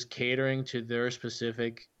just catering to their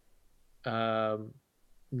specific um,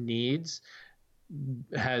 needs,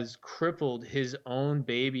 has crippled his own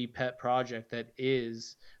baby pet project that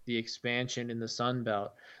is the expansion in the Sun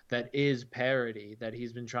Belt, that is parity that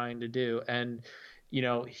he's been trying to do. And,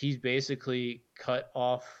 he's basically cut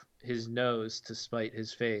off his nose to spite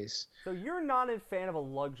his face. So you're not a fan of a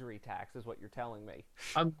luxury tax, is what you're telling me.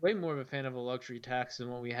 I'm way more of a fan of a luxury tax than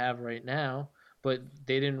what we have right now, but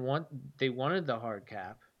they wanted the hard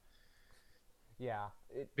cap. Yeah,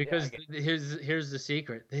 Because again, here's the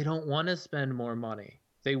secret. They don't want to spend more money.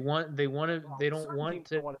 well, They don't certain want teams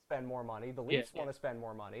to. want to spend more money. The Yeah, Leafs want to spend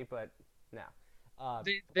more money, but no.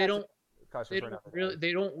 they they That's a don't discussion they for don't another really day.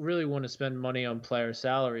 they don't really want to spend money on player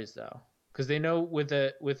salaries though, because they know with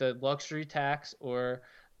a luxury tax, or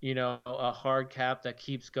a hard cap that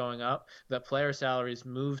keeps going up, that player salaries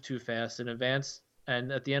move too fast in advance,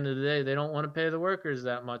 and at the end of the day they don't want to pay the workers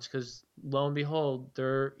that much, because lo and behold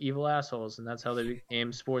they're evil assholes, and that's how they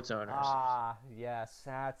became sports owners. Ah, yes,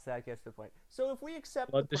 that gets the point. So if we accept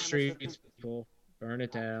the Flood the premise that streets, people, burn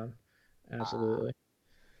it down. ah, Absolutely.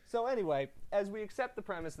 so anyway, as we accept the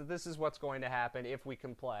premise that this is what's going to happen if we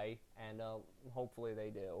can play, and hopefully they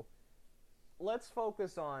do, let's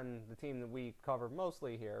focus on the team that we cover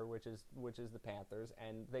mostly here, which is the Panthers,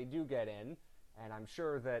 and they do get in, and I'm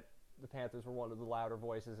sure that the Panthers were one of the louder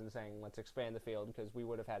voices in saying let's expand the field because we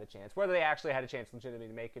would have had a chance. Whether they actually had a chance legitimately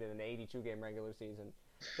to make it in an 82 game regular season,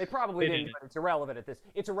 they probably They didn't. didn't. But it's irrelevant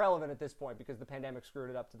at this point because the pandemic screwed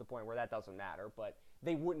it up to the point where that doesn't matter. But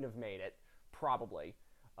they wouldn't have made it probably.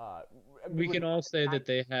 Uh, We with can all say that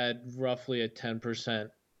they had roughly a 10%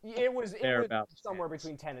 it was thereabouts somewhere chance.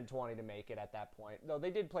 between 10 and 20 to make it at that point. Though they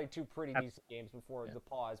did play two pretty decent games before Yeah. the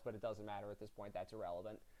pause, but it doesn't matter at this point. That's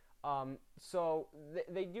irrelevant. So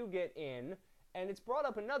they do get in, and it's brought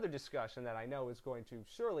up another discussion that I know is going to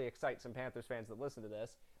surely excite some Panthers fans that listen to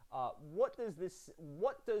this.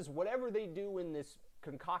 What does whatever they do in this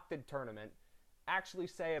concocted tournament actually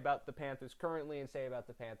say about the Panthers currently and say about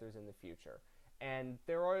the Panthers in the future? And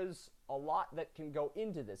there is a lot that can go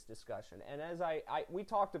into this discussion. And as we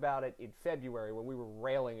talked about it in February when we were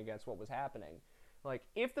railing against what was happening, like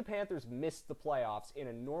if the Panthers missed the playoffs in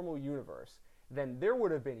a normal universe, then there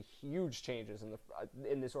would have been huge changes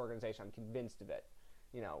in this organization. I'm convinced of it.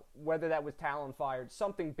 Whether that was Talon fired,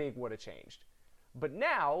 something big would have changed. But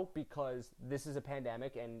now, because this is a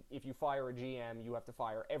pandemic, and if you fire a GM, you have to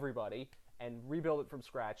fire everybody and rebuild it from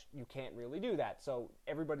scratch, you can't really do that. So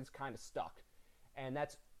everybody's kind of stuck. And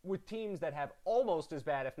that's with teams that have almost as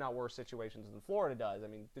bad, if not worse, situations than Florida does. I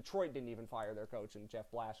mean, Detroit didn't even fire their coach, and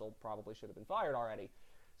Jeff Blashill probably should have been fired already.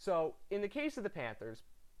 So in the case of the Panthers,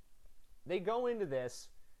 they go into this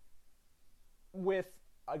with,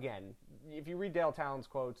 again, if you read Dale Talon's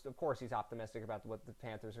quotes, of course he's optimistic about what the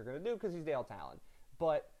Panthers are going to do because he's Dale Talon.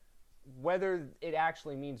 But whether it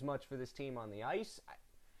actually means much for this team on the ice,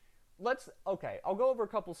 I'll go over a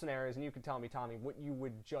couple scenarios and you can tell me, Tommy, what you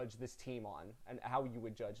would judge this team on and how you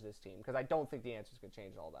would judge this team, because I don't think the answer is going to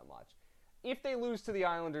change all that much. If they lose to the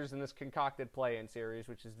Islanders in this concocted play-in series,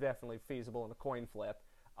 which is definitely feasible in a coin flip,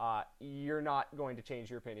 you're not going to change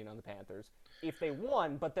your opinion on the Panthers. If they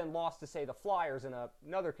won, but then lost to, say, the Flyers in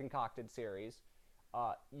another concocted series,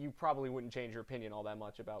 you probably wouldn't change your opinion all that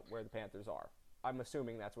much about where the Panthers are. I'm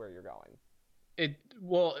assuming that's where you're going.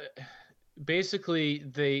 Well,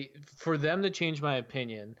 basically, for them to change my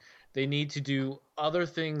opinion, they need to do other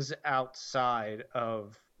things outside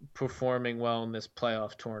of performing well in this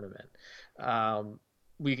playoff tournament.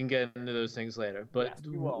 We can get into those things later, but Yes,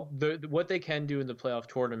 you will. what they can do in the playoff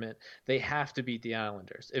tournament, they have to beat the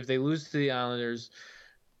Islanders. If they lose to the Islanders,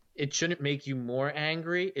 it shouldn't make you more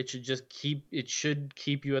angry. It should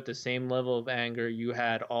keep you at the same level of anger you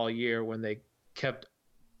had all year when they kept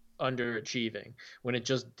underachieving, when it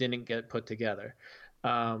just didn't get put together.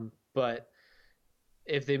 But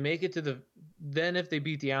if they make it then if they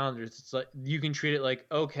beat the Islanders, it's like you can treat it like,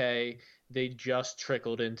 okay, they just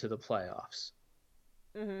trickled into the playoffs.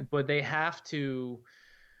 Mm-hmm. But they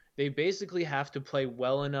basically have to play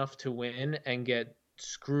well enough to win and get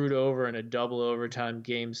screwed over in a double overtime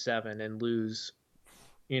game 7 and lose,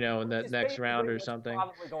 in that It's next round basically or what's something.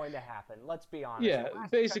 probably going to happen. Let's be honest. Yeah, The last time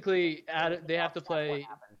basically the they have to playoffs, that's what play.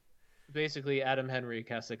 happened. basically Adam Henrique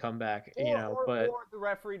has to come back, Or, but or the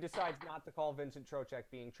referee decides not to call Vincent Trocek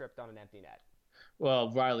being tripped on an empty net.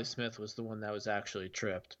 well, Riley Smith was the one that was actually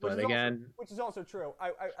tripped. Which But is also again, true.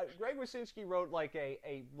 Greg Wyszynski wrote like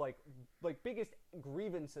a like biggest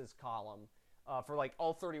grievances column for like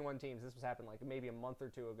all 31 teams. This was happened like maybe a month or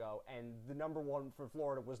two ago, and the number one for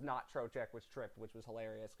Florida was not Trocheck was tripped, which was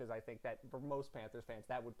hilarious because I think that for most Panthers fans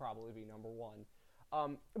that would probably be number one.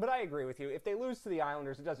 But I agree with you. If they lose to the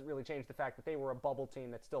Islanders, it doesn't really change the fact that they were a bubble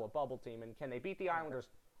team that's still a bubble team. And can they beat the Islanders?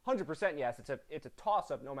 100% yes. It's a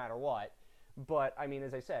toss up no matter what. But I mean,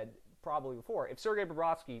 as I said probably before, if Sergei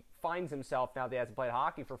Bobrovsky finds himself now that he hasn't played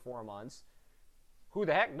hockey for 4 months, who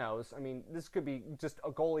the heck knows? I mean, this could be just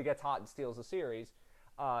a goalie gets hot and steals a series.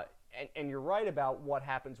 And you're right about what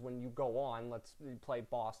happens when you go on. Let's play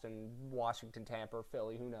Boston, Washington, Tampa,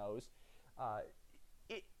 Philly. Who knows?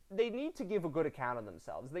 They need to give a good account of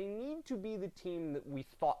themselves. They need to be the team that we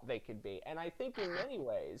thought they could be. And I think in many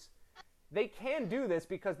ways, they can do this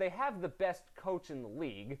because they have the best coach in the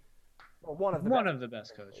league. Or one of the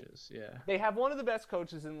best coaches, yeah. They have one of the best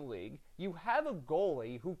coaches in the league. You have a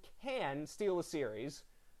goalie who can steal a series.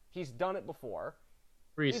 He's done it before.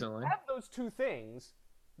 Recently. If you have those two things,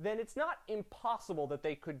 then it's not impossible that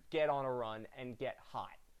they could get on a run and get hot.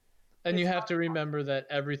 And you have to remember that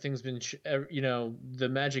everything's been, the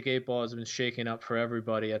Magic 8 Ball has been shaken up for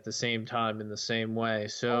everybody at the same time in the same way.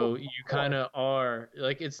 So you kind of are,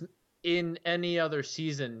 like, it's in any other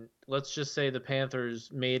season, let's just say the Panthers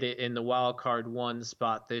made it in the wild card one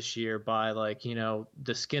spot this year by, like,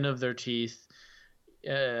 the skin of their teeth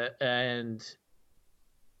and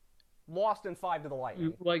lost in 5 to the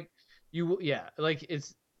Lightning.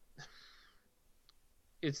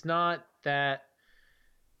 It's not that.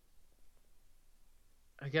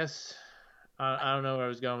 I guess I don't know where I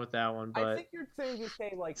was going with that one, but I think you're saying to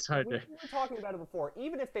say like we were talking about it before.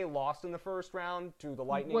 Even if they lost in the first round to the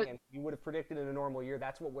Lightning, and you would have predicted in a normal year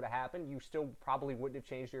that's what would have happened, you still probably wouldn't have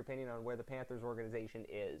changed your opinion on where the Panthers organization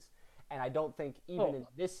is. And I don't think even in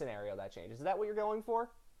this scenario that changes. Is that what you're going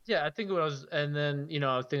for? Yeah, I think what I was, and then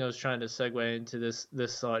I think I was trying to segue into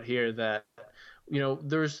this thought here that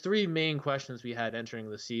there's three main questions we had entering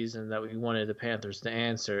the season that we wanted the Panthers to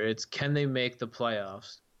answer. It's, can they make the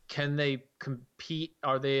playoffs? Can they compete?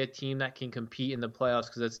 Are they a team that can compete in the playoffs?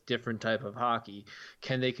 Because that's a different type of hockey.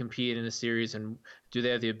 Can they compete in a series, and do they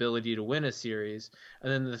have the ability to win a series?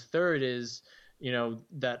 And then the third is,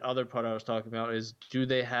 that other part I was talking about is, do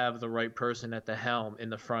they have the right person at the helm in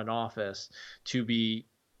the front office to be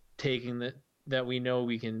taking that we know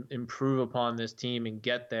we can improve upon this team and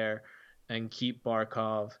get there and keep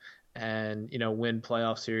Barkov and win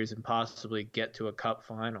playoff series and possibly get to a cup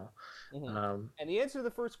final. Mm-hmm. And the answer to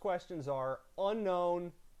the first questions are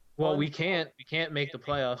unknown. Well, we can't make the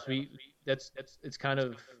playoffs. It's kind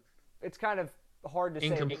of hard to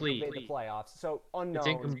incomplete. Say they made the playoffs. So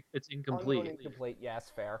unknown. It's incomplete. Unknown, incomplete.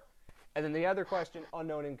 Yes, fair. And then the other question,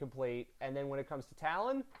 unknown, incomplete. And then when it comes to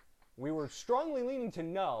Talon, we were strongly leaning to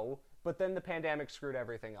no, but then the pandemic screwed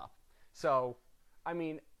everything up. So, I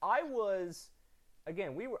mean, I was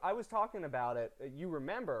talking about it. You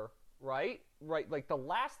remember, right? Right. Like the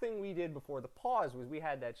last thing we did before the pause was we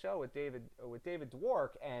had that show with David Dwork,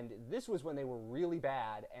 and this was when they were really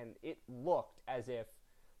bad, and it looked as if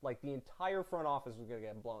like the entire front office was going to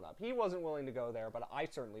get blown up. He wasn't willing to go there, but I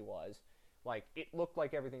certainly was. Like it looked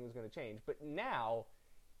like everything was going to change, but now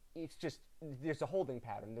it's just there's a holding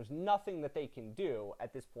pattern. There's nothing that they can do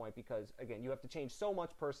at this point because, again, you have to change so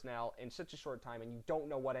much personnel in such a short time, and you don't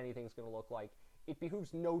know what anything's going to look like. It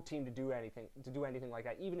behooves no team to do anything like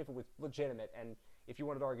that, even if it was legitimate. And if you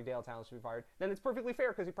wanted to argue Dale Talon should be fired, then it's perfectly fair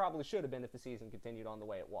because he probably should have been if the season continued on the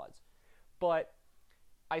way it was. But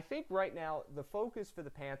I think right now the focus for the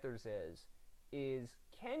Panthers is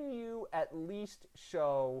can you at least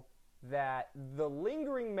show that the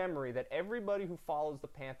lingering memory that everybody who follows the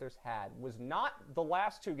Panthers had was not the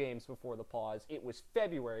last two games before the pause. It was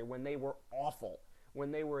February when they were awful,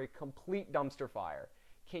 when they were a complete dumpster fire.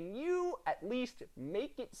 Can you at least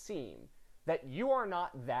make it seem that you are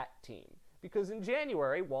not that team? Because in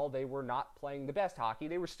January, while they were not playing the best hockey,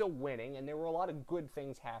 they were still winning, and there were a lot of good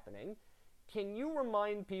things happening. Can you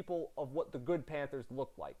remind people of what the good Panthers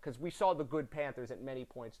looked like? Because we saw the good Panthers at many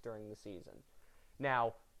points during the season.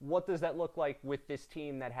 Now, what does that look like with this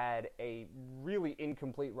team that had a really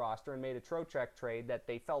incomplete roster and made a Trocheck trade that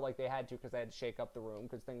they felt like they had to because they had to shake up the room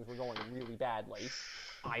because things were going really badly?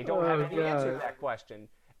 I don't have any answer to that question.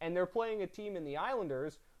 And they're playing a team in the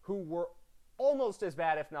Islanders who were almost as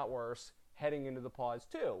bad, if not worse, heading into the pause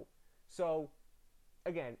too. So,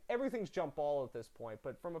 again, everything's jump ball at this point.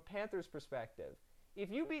 But from a Panthers perspective, if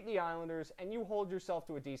you beat the Islanders and you hold yourself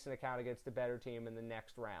to a decent account against a better team in the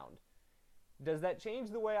next round, does that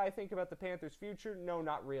change the way I think about the Panthers' future? No,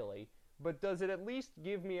 not really. But does it at least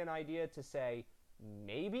give me an idea to say,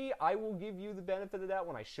 maybe I will give you the benefit of that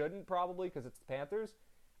when I shouldn't, probably, because it's the Panthers?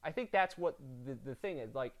 I think that's what the thing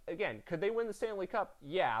is. Like, again, could they win the Stanley Cup?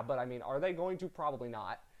 Yeah, but I mean, are they going to? Probably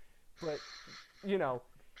not. But, you know.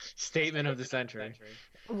 Statement of the century.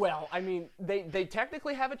 Well, I mean, they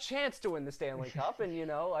technically have a chance to win the Stanley Cup, and, you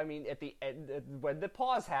know, I mean, at the end, when the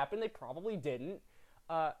pause happened, they probably didn't.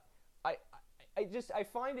 I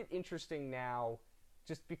find it interesting now,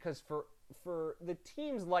 just because for the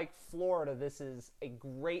teams like Florida, this is a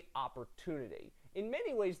great opportunity. In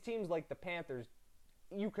many ways, teams like the Panthers,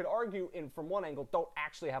 you could argue, from one angle, don't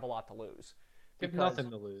actually have a lot to lose. They have nothing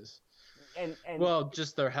to lose. And well,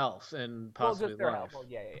 just their health and possibly just their life. health. Well,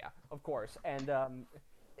 yeah, of course. And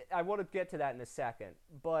I want to get to that in a second,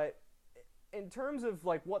 but in terms of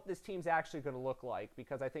like what this team's actually going to look like,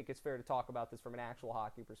 because I think it's fair to talk about this from an actual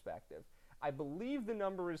hockey perspective. I believe the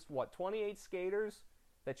number is 28 skaters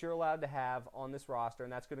that you're allowed to have on this roster,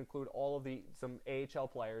 and that's going to include all of some AHL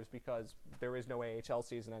players because there is no AHL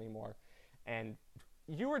season anymore. And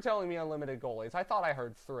you were telling me unlimited goalies. I thought I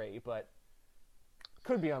heard 3, but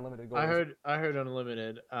could be unlimited goalies. I heard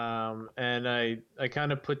unlimited, and I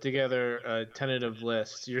kind of put together a tentative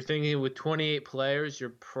list. You're thinking with 28 players, you're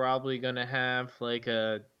probably going to have like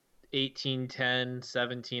a 18-10,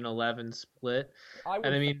 17-11 split. I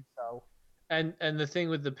would think so. And the thing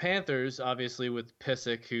with the Panthers, obviously with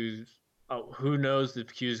Pysyk, who knows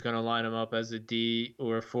if Q's going to line him up as a D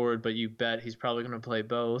or a forward, but you bet he's probably going to play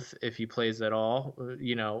both if he plays at all.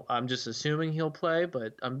 You know, I'm just assuming he'll play,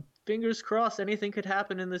 but I'm fingers crossed. Anything could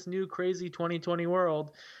happen in this new crazy 2020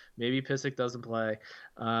 world. Maybe Pysyk doesn't play,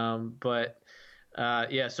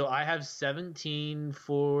 yeah. So I have 17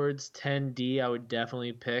 forwards, 10 D. I would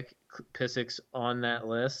definitely pick. Pysyk's on that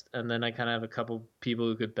list, and then I kind of have a couple people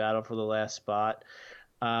who could battle for the last spot.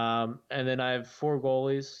 And then I have 4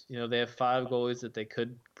 goalies. You know, they have 5 goalies that they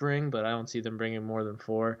could bring, but I don't see them bringing more than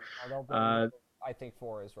 4. I think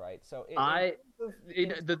 4 is right. So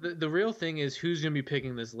the real thing is who's going to be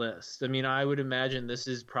picking this list. I mean, I would imagine this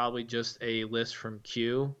is probably just a list from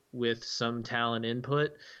Q with some talent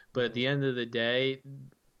input. But at the end of the day,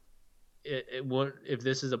 if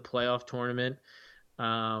this is a playoff tournament,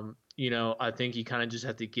 you know, I think you kind of just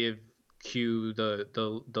have to give Q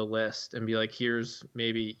the list and be like, here's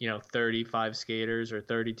maybe, you know, 35 skaters or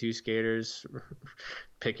 32 skaters.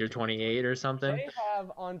 Pick your 28 or something. They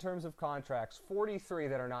have, on terms of contracts, 43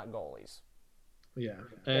 that are not goalies. Yeah,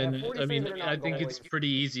 and I mean, I think it's pretty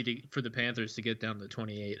easy for the Panthers to get down to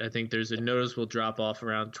 28. I think there's a noticeable drop off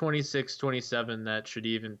around 26, 27 that should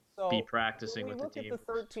even be practicing with the team. Look at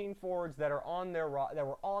the 13 forwards that are that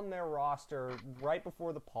were on their roster right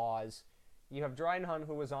before the pause. You have Drydenhunt,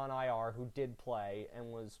 who was on IR, who did play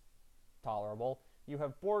and was tolerable. You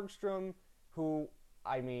have Borgstrom, who,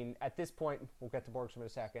 I mean, at this point, we'll get to Borgstrom in a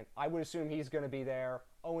second. I would assume he's going to be there.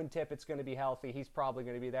 Owen Tippett's going to be healthy. He's probably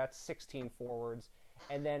going to be there. That's 16 forwards.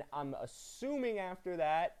 And then I'm assuming after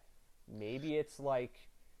that, maybe it's like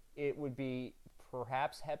it would be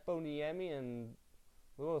perhaps Heppo Niemi and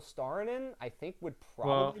Lilo Starinen, I think would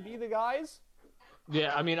probably be the guys.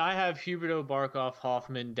 Yeah, I mean, I have Huberdeau, Barkov,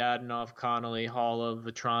 Hoffman, Dadonov, Connolly, Halla,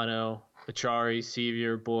 Vetrano, Achari,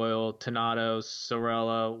 Sevier, Boyle, Tonato,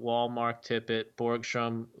 Sorella, Wallmark, Tippett,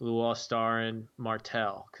 Borgstrom, Luostarin,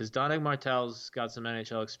 Martel. Because Donig Martel's got some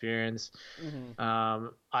NHL experience. Mm-hmm.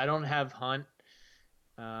 I don't have Hunt,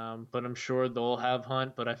 but I'm sure they'll have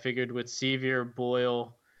Hunt. But I figured with Sevier,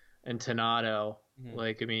 Boyle, and Tonato, mm-hmm.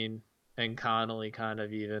 like, I mean, and Connolly kind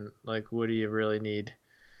of even, like, what do you really need?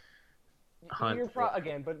 Hunt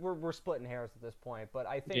again, but we're splitting hairs at this point. But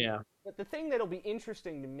I think that the thing that'll be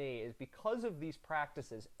interesting to me is because of these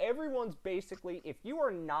practices, everyone's basically, if you are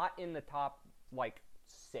not in the top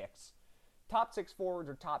six forwards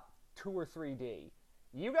or top 2 or 3 D,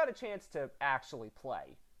 you got a chance to actually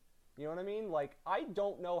play. You know what I mean? Like, I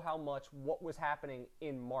don't know how much what was happening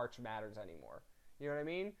in March matters anymore. You know what I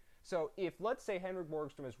mean? So if, let's say, Henrik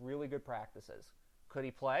Borgstrom has really good practices, could he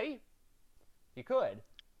play? He could.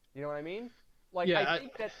 You know what I mean? Like, yeah, I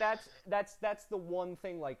think that's the one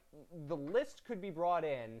thing. Like, the list could be brought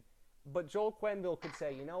in, but Joel Quenneville could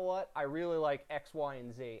say, you know what? I really like X, Y,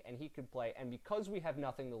 and Z, and he could play. And because we have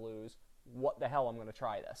nothing to lose, what the hell? I'm going to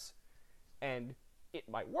try this. And it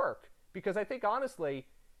might work. Because I think, honestly,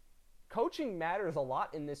 coaching matters a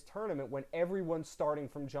lot in this tournament when everyone's starting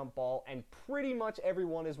from jump ball and pretty much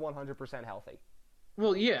everyone is 100% healthy.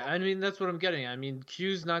 Well, yeah, I mean that's what I'm getting at. I mean,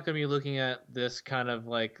 Q's not going to be looking at this kind of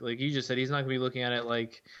like you just said. He's not going to be looking at it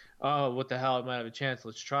like, oh, what the hell? I might have a chance.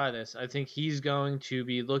 Let's try this. I think he's going to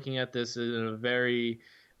be looking at this in a very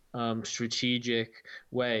strategic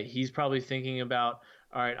way. He's probably thinking about,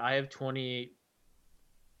 all right, I have 28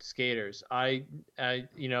 skaters. We're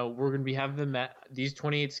going to be having these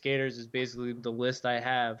 28 skaters is basically the list I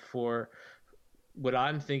have for what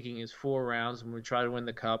I'm thinking is 4 rounds, and we try to win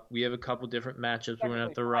the cup. We have a couple different matchups we're gonna have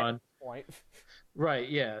Technically to five at run. this point. Right,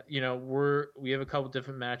 yeah. We have a couple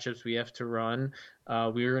different matchups we have to run.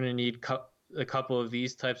 We're gonna need a couple of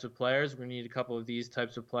these types of players. We're gonna need a couple of these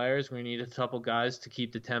types of players. We're gonna need a couple guys to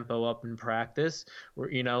keep the tempo up in practice.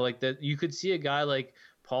 Like that. You could see a guy like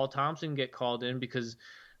Paul Thompson get called in because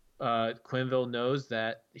Quinville knows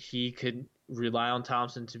that he could rely on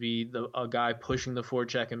Thompson to be a guy pushing the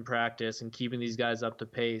forecheck in practice and keeping these guys up to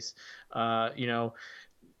pace. Uh, you know,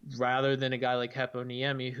 Rather than a guy like Hepo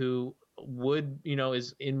Niemi who would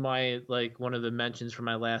is in my like one of the mentions for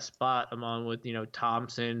my last spot. I'm on with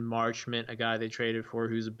Thompson, Marchment, a guy they traded for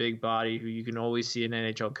who's a big body who you can always see an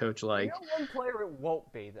NHL coach You like. know, one player it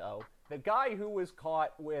won't be though. The guy who was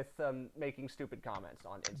caught with making stupid comments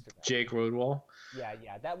on Instagram. Jake Rodwall. Yeah,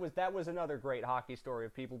 yeah, that was another great hockey story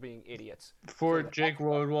of people being idiots. For So Jake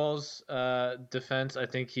Rodwall's defense, I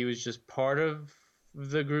think he was just part of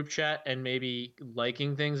the group chat and maybe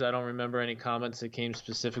liking things. I don't remember any comments that came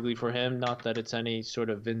specifically for him. Not that it's any sort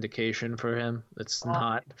of vindication for him. It's uh,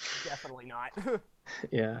 not. definitely not.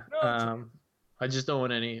 Yeah. No. I just don't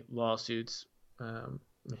want any lawsuits. Who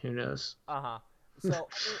knows? Uh huh. So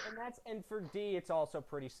I mean, and for D, it's also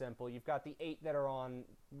pretty simple. You've got the 8 that are on.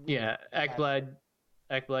 Yeah. Ekblad,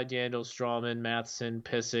 Yandel, Strawman, Matheson,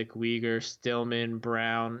 Pissick, Uyghur, Stillman,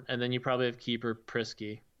 Brown, and then you probably have keeper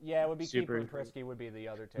Prisky. Yeah, it would be Keeper Super. and Prisky would be the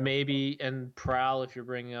other two. Maybe and Prowl if you're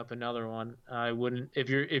bringing up another one. I wouldn't if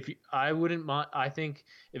you I wouldn't mind. I think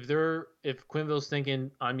if Quinville's thinking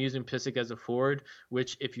I'm using Pissick as a forward,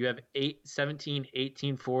 which if you have 17,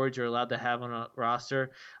 18 forwards you're allowed to have on a roster,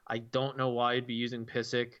 I don't know why you'd be using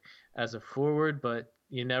Pissick as a forward, but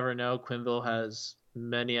you never know. Quinville has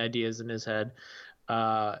many ideas in his head.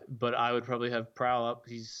 But I would probably have Prowl up.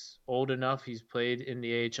 He's old enough. He's played in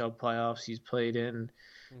the AHL playoffs. He's played in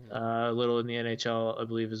Mm-hmm. a little in the NHL, I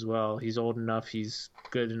believe, as well. He's old enough. He's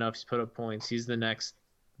good enough. He's put up points. He's the next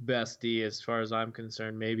best D as far as I'm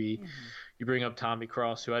concerned. Maybe Mm-hmm. you bring up Tommy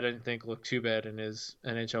Cross, who I didn't think looked too bad in his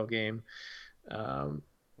NHL game. Um,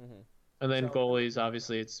 Mm-hmm. and then So goalies,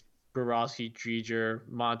 obviously, it's Borowski, Dreger,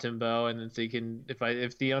 Montembeau, and then thinking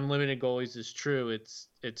if the unlimited goalies is true, it's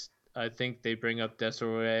I think they bring up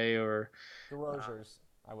Desiree or the uh, Rosers,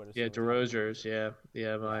 I would yeah, assume. DeRozers. Yeah.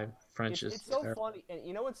 Yeah. My French It's is so terrible. funny, and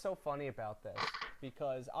you know what's so funny about this?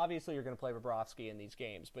 Because obviously you're going to play Bobrovsky in these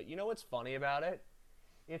games, but you know what's funny about it?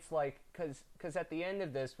 It's like because at the end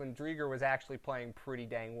of this, when Drieger was actually playing pretty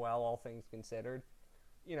dang well, all things considered,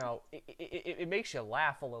 it makes you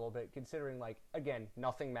laugh a little bit, considering like again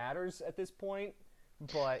nothing matters at this point,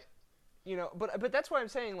 but but that's why I'm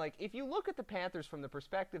saying like if you look at the Panthers from the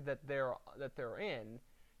perspective that they're in,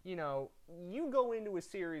 you go into a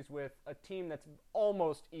series with a team that's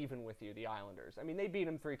almost even with you, the Islanders. I mean, they beat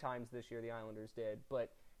them 3 times this year, the Islanders did,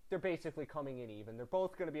 but they're basically coming in even. They're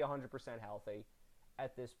both going to be 100% healthy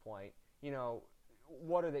at this point.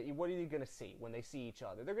 What are you going to see when they see each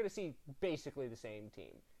other? They're going to see basically the same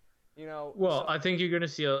team. Well, So I think you're going to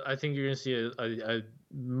see a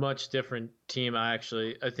much different team. I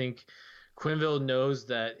think Quinville knows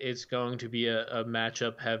that it's going to be a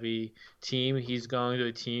matchup heavy team. He's going to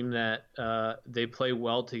a team that they play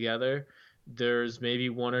well together. There's maybe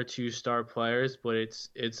one or two star players, but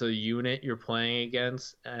it's a unit you're playing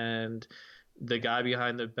against, and the guy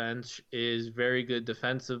behind the bench is very good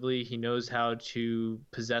defensively. He knows how to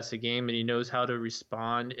possess a game, and he knows how to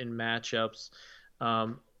respond in matchups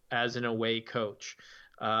um, as an away coach.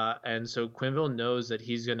 And so Quinville knows that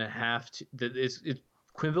he's going to have to. That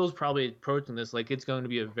Quinville's probably approaching this like it's going to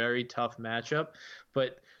be a very tough matchup,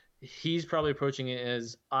 but he's probably approaching it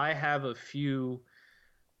as I have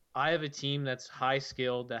a team that's high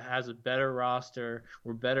skilled, that has a better roster.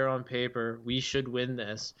 We're better on paper. We should win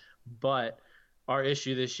this. But our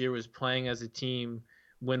issue this year was playing as a team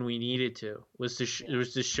when we needed to, yeah,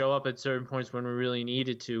 was to show up at certain points when we really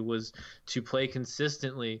needed to, was to play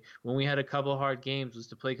consistently. When we had a couple of hard games, was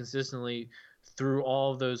to play consistently through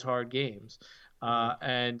all of those hard games. hmm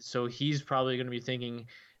And so he's probably going to be thinking,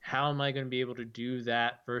 how am I going to be able to do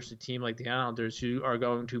that versus a team like the Islanders who are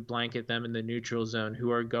going to blanket them in the neutral zone,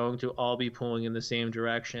 who are going to all be pulling in the same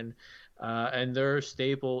direction? And their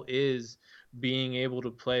staple is being able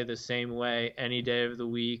to play the same way any day of the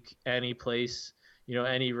week, any place,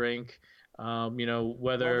 any rink. Whether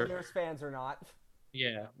Whether there's fans or not.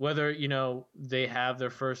 yeah, whether they have their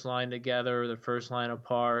first line together, or their first line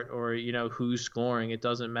apart, or who's scoring, it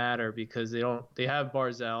doesn't matter because they have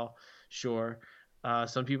Barzell, sure.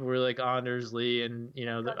 Some people really like Anders Lee and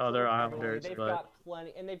the Got Joel other Quenneville. Islanders, They've but got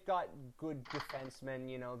plenty, and they've got good defensemen.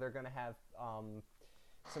 They're going to have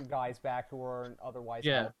some guys back who are otherwise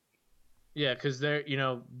yeah, healthy. yeah, because they're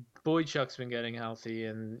Boychuk's been getting healthy,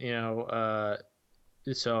 and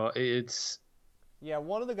so it's Yeah,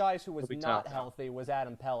 one of the guys who it'll was be not tough. healthy was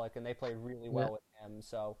Adam Pellick, and they played really Yeah. well with him.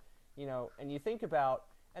 So, and you think about,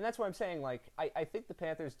 and that's why I'm saying, like, I think the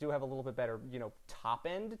Panthers do have a little bit better, top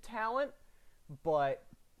end talent, but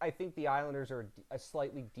I think the Islanders are a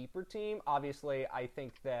slightly deeper team. Obviously, I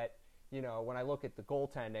think that, when I look at the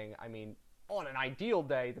goaltending, I mean, on an ideal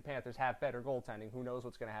day, the Panthers have better goaltending. Who knows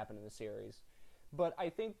what's going to happen in the series? But I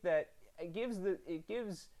think that it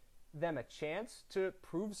gives them a chance to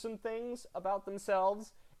prove some things about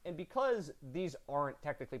themselves. And because these aren't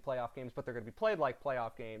technically playoff games, but they're going to be played like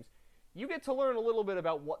playoff games, you get to learn a little bit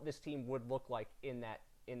about what this team would look like in that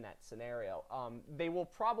scenario. They will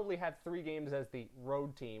probably have 3 games as the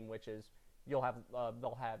road team, which is they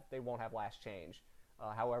won't have last change.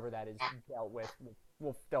 However, that is dealt with,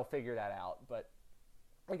 they'll figure that out. But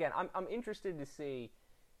again, I'm interested to see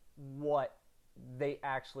what they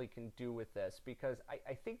actually can do with this because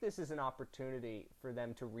I think this is an opportunity for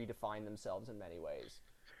them to redefine themselves in many ways.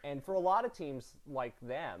 And for a lot of teams like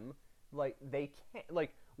them, like they can't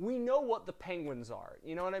like we know what the Penguins are.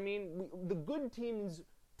 You know what I mean? The good teams,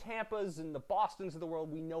 Tampa's and the Boston's of the world,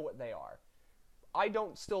 we know what they are. I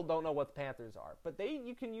still don't know what the Panthers are, but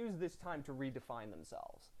you can use this time to redefine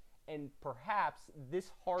themselves. And perhaps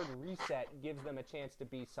this hard reset gives them a chance to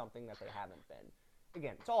be something that they haven't been.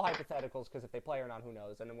 Again, it's all hypotheticals because if they play or not, who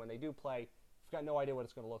knows? And then when they do play, you've got no idea what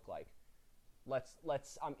it's going to look like.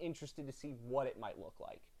 I'm interested to see what it might look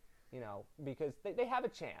like, because they have a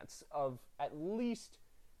chance of at least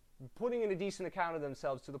putting in a decent account of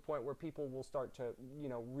themselves to the point where people will start to,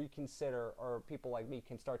 reconsider, or people like me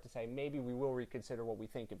can start to say, maybe we will reconsider what we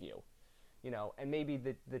think of you, and maybe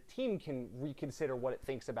the team can reconsider what it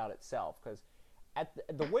thinks about itself. Because at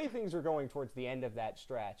the way things are going towards the end of that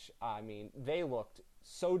stretch, I mean, they looked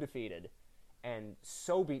so defeated and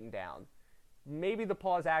so beaten down. Maybe the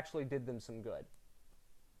pause actually did them some good.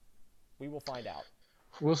 We will find out.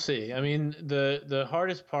 We'll see. I mean, the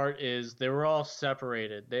hardest part is they were all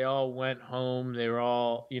separated. They all went home. They were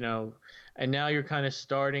all, and now you're kind of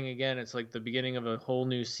starting again. It's like the beginning of a whole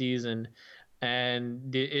new season.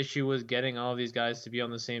 And the issue was getting all these guys to be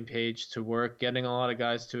on the same page to work, getting a lot of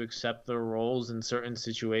guys to accept their roles in certain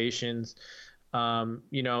situations. You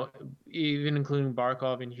know, even including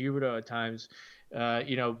Barkov and Huberto at times.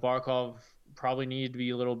 Barkov probably needed to be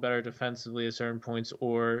a little better defensively at certain points,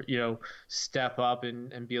 or step up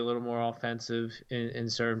and be a little more offensive in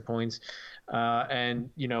certain points.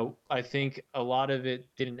 And I think a lot of it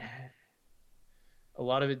didn't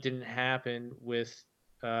happen with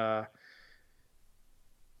uh,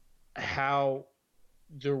 how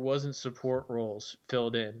there wasn't support roles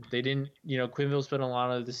filled in. They didn't, Quinville spent a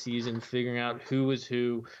lot of the season figuring out who was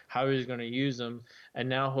who, how he was going to use them, and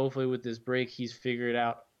now hopefully with this break, he's figured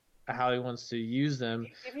out how he wants to use them.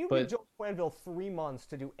 If you give But Joe Quenneville 3 months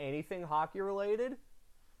to do anything hockey related,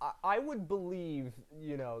 I would believe,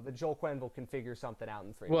 that Joel Quenneville can figure something out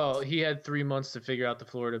in 3 months. well, he had 3 months to figure out the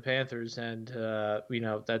Florida Panthers, and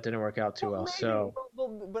that didn't work out too Well, well. maybe, So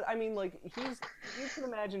but I mean, like you can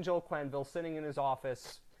imagine Joel Quenneville sitting in his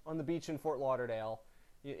office on the beach in Fort Lauderdale,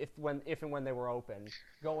 if and when they were open,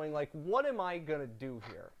 going like, what am I gonna do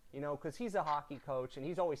here? Because he's a hockey coach and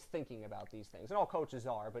he's always thinking about these things, and all coaches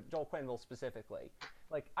are, but Joel Quenneville specifically.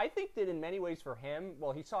 Like, I think that in many ways for him,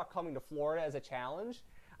 well, he saw coming to Florida as a challenge.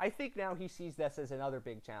 I think now he sees this as another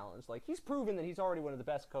big challenge. Like, he's proven that he's already one of the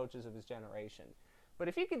best coaches of his generation. But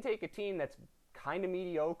if he can take a team that's kind of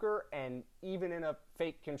mediocre and even in a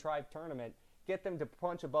fake contrived tournament, get them to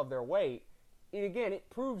punch above their weight, it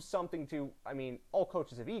proves something to, I mean, all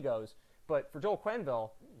coaches have egos, but for Joel Quenneville,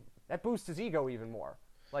 that boosts his ego even more.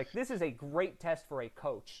 Like, this is a great test for a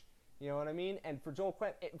coach. You know what I mean? And for Joel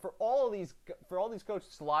for all these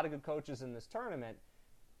coaches, a lot of good coaches in this tournament,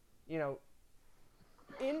 you know,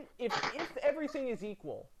 if everything is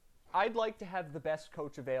equal, I'd like to have the best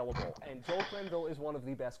coach available, and Joel Quenneville is one of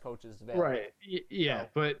the best coaches available. right, yeah, So,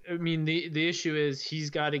 but I mean the issue is he's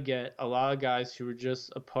got to get a lot of guys who were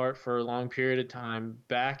just apart for a long period of time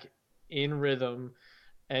back in rhythm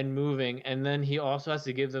and moving, and then he also has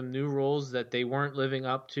to give them new roles that they weren't living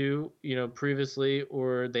up to previously,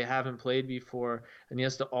 or they haven't played before, and he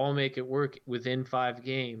has to all make it work within 5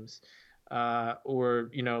 games. or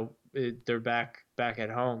they're back at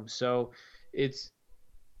home. So it's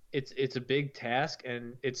it's a big task,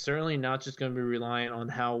 and it's certainly not just going to be reliant on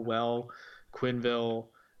how well Quinville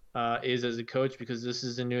is as a coach, because this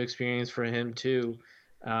is a new experience for him too.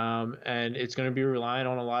 And it's going to be reliant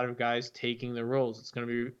on a lot of guys taking the roles. It's going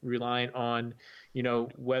to be reliant on,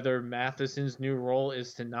 whether Matheson's new role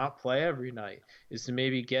is to not play every night, is to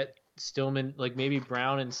maybe get Stillman, like maybe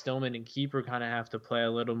Brown and Stillman and Keeper kind of have to play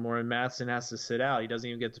a little more, and Matheson has to sit out. He doesn't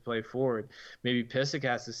even get to play forward. Maybe Pissick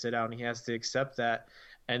has to sit out, and he has to accept that.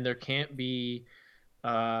 And there can't be,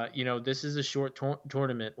 this is a short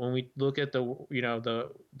tournament. When we look at the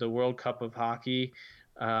World Cup of hockey,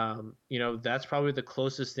 that's probably the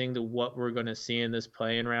closest thing to what we're going to see in this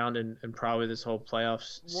play-in round, and probably this whole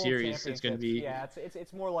playoff World series. It's going to Championships. be, Yeah,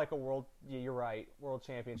 it's more like a world. Yeah, you're right. World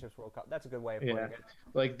Championships, World Cup. That's a good way of putting yeah, it.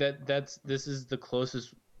 like that. This is the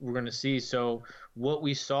closest we're going to see. So what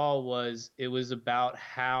we saw was, it was about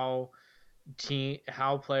how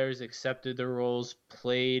players accepted their roles,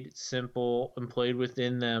 played simple and played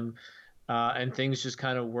within them, and things just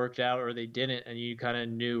kind of worked out, or they didn't, and you kind of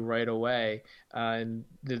knew right away. And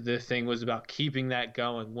the thing was about keeping that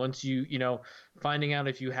going. Once finding out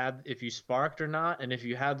if you sparked or not, and if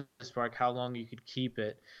you had the spark, how long you could keep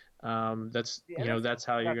it. That's Yeah, that's that's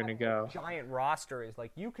how you're about gonna having a go. giant roster is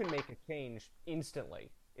like you can make a change instantly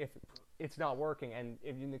if it's not working. And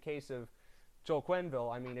if in the case of Joel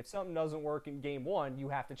Quenville, I mean, if something doesn't work in game one, you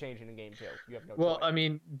have to change it in game two. You have no Well, choice. I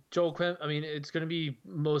mean, Joel Quinn. I mean, it's going to be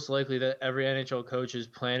most likely that every NHL coach is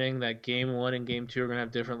planning that game one and game two are going to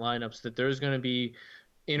have different lineups. That there's going to be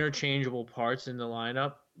interchangeable parts in the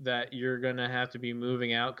lineup that you're going to have to be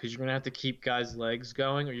moving out, because you're going to have to keep guys' legs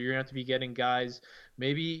going, or you're going to have to be getting guys.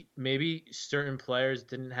 Maybe certain players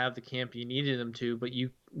didn't have the camp you needed them to, but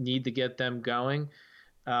you need to get them going.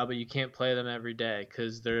 But you can't play them every day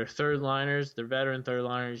because they're third liners, they're veteran third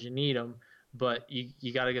liners. You need them, but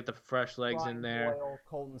you got to get the fresh legs in Brian there. Boyle,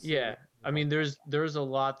 Colton Yeah, Sissons, I mean, there's a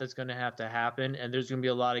lot that's going to have to happen, and there's going to be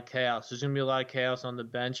a lot of chaos. There's going to be a lot of chaos on the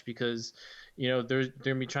bench, because they're going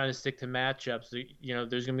to be trying to stick to matchups.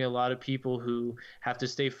 There's going to be a lot of people who have to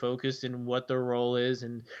stay focused in what their role is,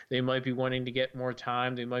 and they might be wanting to get more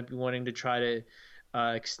time. They might be wanting to try to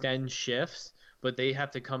extend shifts, but they have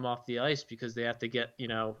to come off the ice because they have to get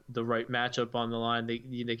the right matchup on the line.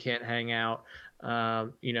 They can't hang out.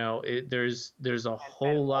 There's a and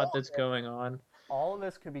whole lot that's going on. all of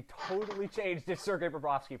this could be totally changed if Sergei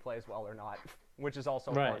Bobrovsky plays well or not, which is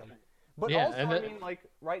also Right. funny. But Yeah, also, and I mean, like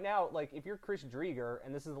right now, like if you're Chris Drieger,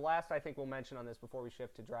 and this is the last I think we'll mention on this before we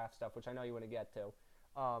shift to draft stuff, which I know you want to get to.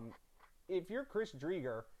 If you're Chris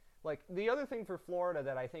Drieger, like the other thing for Florida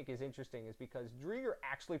that I think is interesting is because Drieger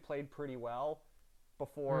actually played pretty well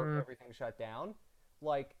before everything shut down.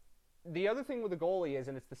 Like the other thing with the goalie is,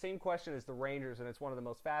 and it's the same question as the Rangers, and it's one of the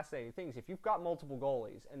most fascinating things. If you've got multiple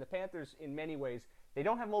goalies, and the Panthers, in many ways, they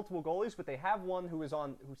don't have multiple goalies, but they have one who's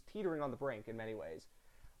teetering on the brink in many ways.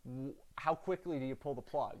 How quickly do you pull the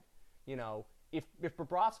plug? If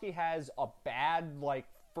Bobrovsky has a bad like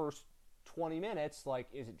first 20 minutes, like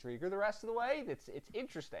is it Drieger the rest of the way? It's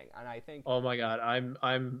interesting, and I think oh my God,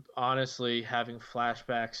 I'm honestly having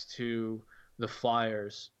flashbacks to the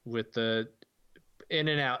Flyers with the in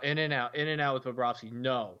and out, in and out, in and out with Bobrovsky.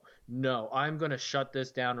 No, no, I'm going to shut this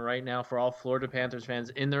down right now for all Florida Panthers fans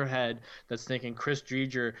in their head that's thinking Chris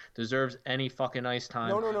Drieger deserves any fucking ice time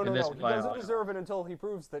no, no, no, in no, this no. He doesn't playoffs. deserve it until he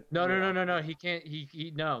proves that. No, no, no, no, no. He can't.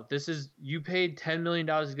 No. This is, you paid $10 million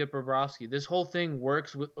to get Bobrovsky. This whole thing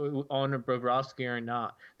works on a Bobrovsky or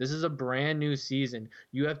not. This is a brand new season.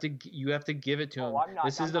 You have to give it to Oh, him. I'm not.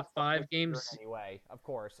 This is I'm the not starting with five Drieger games. in any way. Of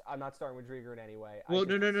course, I'm not starting with Drieger in any way. I Well,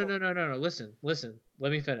 just no, no, no, so no, no, no, no. Listen, listen.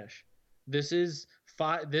 Let me finish. This is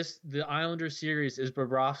five. The Islanders series is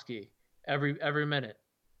Bobrovsky every minute.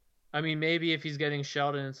 I mean, maybe if he's getting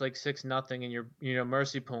shelled and it's like 6-0 and you're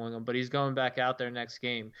mercy pulling him, but he's going back out there next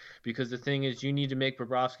game, because the thing is, you need to make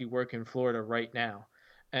Bobrovsky work in Florida right now.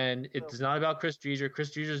 And so it's not about Chris Drieger.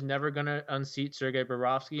 Chris Drieger's never going to unseat Sergei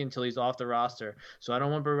Bobrovsky until he's off the roster. So I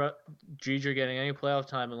don't want Drieger getting any playoff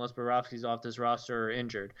time unless Bobrovsky's off this roster or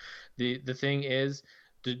injured. The thing is,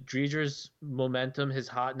 the Drieger's momentum, his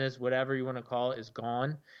hotness, whatever you want to call it, is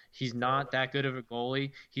gone. He's so not that good of a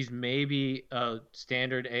goalie. He's maybe a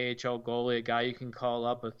standard AHL goalie, a guy you can call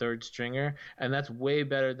up, a third stringer, and that's way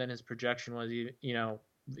better than his projection was.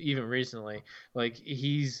 Even recently, like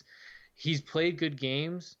he's played good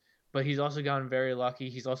games, but he's also gotten very lucky.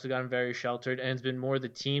 He's also gotten very sheltered, and it's been more the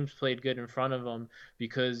teams played good in front of him,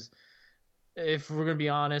 because if we're going to be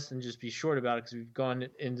honest and just be short about it, because we've gone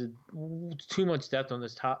into too much depth on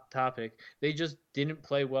this topic, they just didn't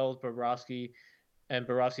play well with Bobrovsky and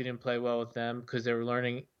Bobrovsky didn't play well with them because they were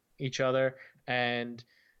learning each other. And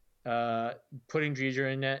putting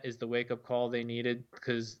Drieger in net is the wake up call they needed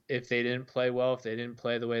because if they didn't play well, if they didn't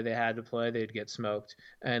play the way they had to play, they'd get smoked.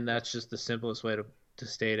 And that's just the simplest way to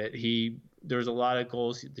state it. There was a lot of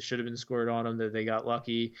goals that should have been scored on him that they got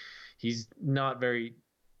lucky. He's not very.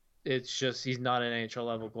 It's just he's not an NHL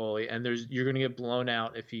level goalie, and you're going to get blown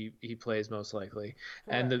out if he plays most likely.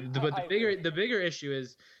 And Correct. but I agree. the bigger issue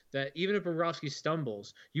is that even if Bobrovsky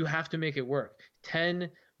stumbles, you have to make it work. $10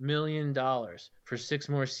 million for 6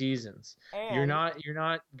 more seasons. And You're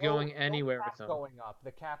not going anywhere with cap them. going up.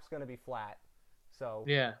 The cap's going to be flat. So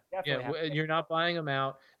Yeah, definitely have to You're not buying him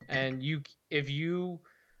out, and if you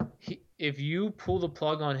if you pull the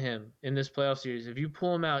plug on him in this playoff series, if you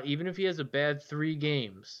pull him out, even if he has a bad 3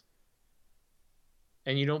 games,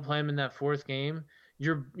 and you don't play him in that fourth game,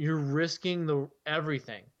 you're risking the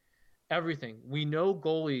everything. Everything. We know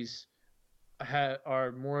goalies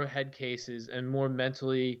are more head cases and more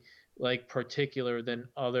mentally like particular than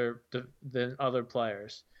other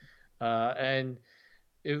players. And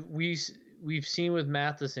we've seen with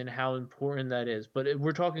Matheson how important that is. But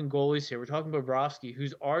we're talking goalies here. We're talking Bobrovsky,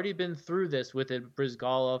 who's already been through this with a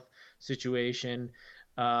Brizgalov situation,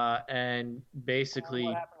 and what basically,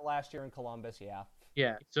 happened last year in Columbus. Yeah.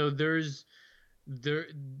 yeah. So there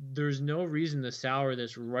there's no reason to sour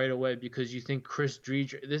this right away because you think Chris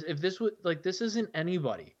Driedger. This isn't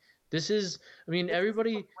anybody. This is, I mean, This isn't what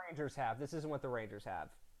everybody. the Rangers have. This isn't what the Rangers have.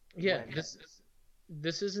 Yeah, When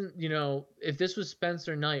this isn't, if this was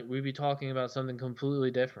Spencer Knight, we'd be talking about something completely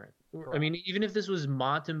different. I correct. mean, even if this was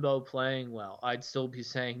Montembeau playing well, I'd still be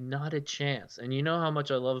saying not a chance. And you know how much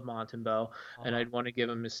I love Montembeau, and Uh-huh. I'd want to give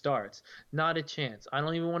him his starts. Not a chance. I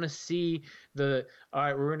don't even want to see all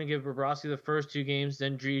right, we're going to give Bobrovsky the first 2 games,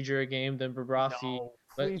 then Driedger a game, then Bobrovsky. No,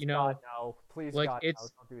 But, please God, no. Please like God, no.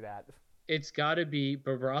 Don't do that. it's got to be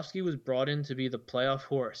Bobrovsky was brought in to be the playoff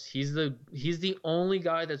horse. He's the only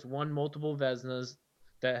guy that's won multiple Vezinas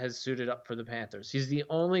that has suited up for the Panthers. He's the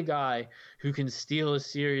only guy who can steal a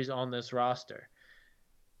series on this roster.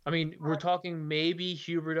 I mean, we're talking maybe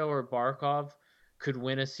Huberdeau or Barkov could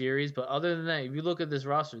win a series, but other than that, if you look at this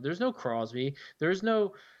roster, there's no Crosby. There's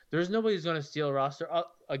nobody who's going to steal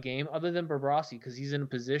a game other than Bobrovsky because he's in a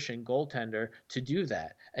position, goaltender, to do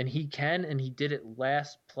that, and he can, and he did it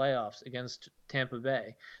last playoffs against Tampa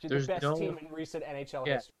Bay. She's the There's best no team in recent NHL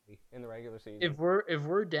yeah. history in the regular If season.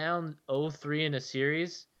 we're down 0-3 in a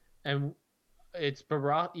series and it's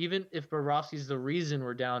even if Bobrovsky's the reason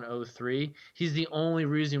we're down 0-3, he's the only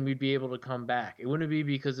reason we'd be able to come back. It wouldn't be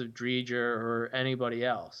because of Drieger or anybody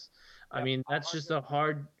else. I Yep, mean, that's just a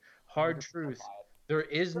hard 100% truth. buy it. There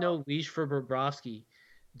is So, no leash for Bobrovsky.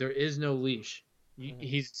 There is no leash. mhm.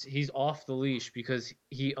 He's off the leash because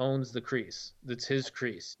he owns the crease. That's his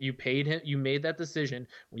crease. You paid him. You made that decision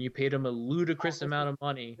when you paid him a Oh, ludicrous amount of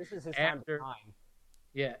money this is his time to after shine.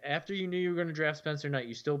 yeah, after you knew you were going to draft Spencer Knight,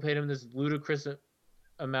 you still paid him this ludicrous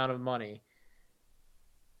amount of money.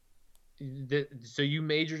 So you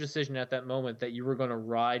made your decision at that moment that you were going to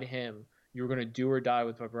ride him. You were going to do or die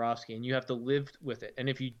with Bobrovsky, and you have to live with it. And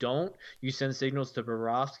if you don't, you send signals to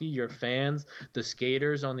Bobrovsky, your fans, the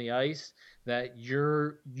skaters on the ice, that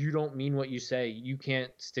you don't mean what you say. You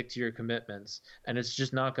can't stick to your commitments, and it's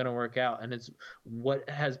just not going to work out. And it's what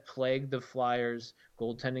has plagued the Flyers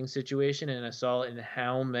goaltending situation, and I saw it in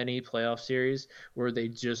how many playoff series where they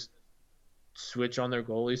just switch on their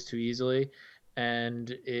goalies too easily, and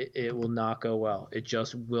it will not go well. It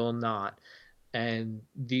just will not. And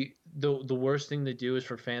the worst thing to do is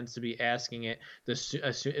for fans to be asking it.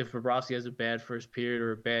 If Bobrovsky has a bad first period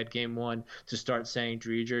or a bad game one, to start saying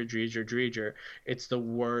Drieger, Drieger, Drieger. It's the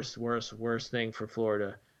worst thing for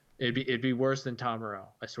Florida. It'd be worse than Tom Morello.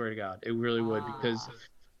 I swear to God, it really would. Because Ah,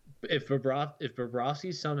 if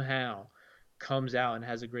Bobrovsky somehow comes out and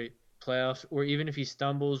has a great playoffs, or even if he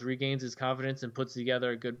stumbles, regains his confidence, and puts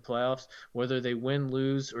together a good playoffs, whether they win,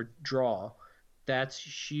 lose, or draw, that's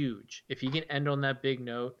huge. If he can end on that big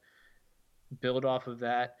note, build off of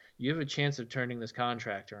that, you have a chance of turning this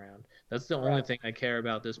contract around. That's the only correct. thing I care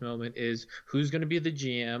about this moment is who's going to be the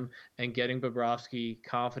GM and getting Bobrovsky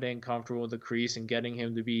confident, comfortable with the crease, and getting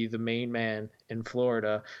him to be the main man in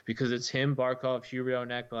Florida because it's him, Barkov, Huberdeau,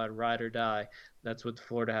 and Ekblad, ride or die. That's what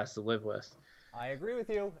Florida has to live with. I agree with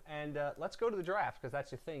you. And let's go to the draft because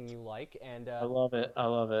that's the thing you like. And I love it. I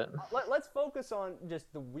love it. let's focus on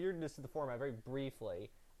just the weirdness of the format very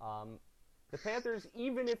briefly. Um, the Panthers,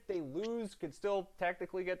 even if they lose, could still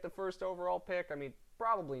technically get the first overall pick. I mean,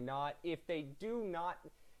 probably not. If they do not,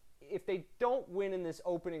 if they don't win in this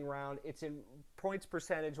opening round, it's in points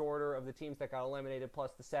percentage order of the teams that got eliminated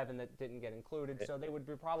plus the 7 that didn't get included. So they would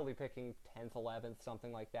be probably picking 10th, 11th,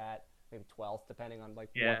 something like that, maybe 12th, depending on like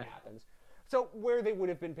what happens. So where they would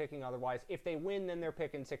have been picking otherwise. If they win, then they're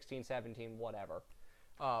picking 16, 17, whatever.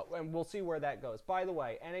 And we'll see where that goes. By the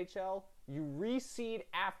way, NHL, you reseed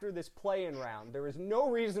after this play-in round. There is no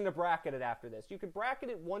reason to bracket it after this. You could bracket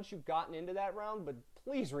it once you've gotten into that round, but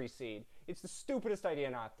please reseed. It's the stupidest idea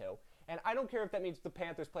not to. And I don't care if that means the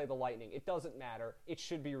Panthers play the Lightning. It doesn't matter. It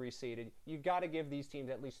should be reseeded. You got to give these teams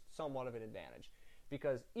at least somewhat of an advantage.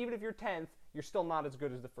 Because even if you're 10th, you're still not as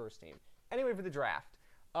good as the first team. Anyway, for the draft,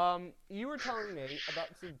 you were telling me about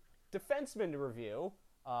some defensemen to review,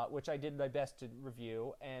 which I did my best to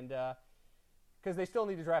review, and because they still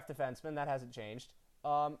need to draft defensemen, that hasn't changed.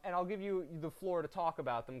 And I'll give you the floor to talk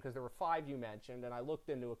about them because there were 5 you mentioned, and I looked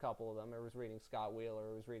into a couple of them. I was reading Scott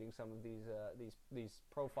Wheeler, I was reading some of these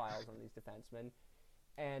profiles on these defensemen,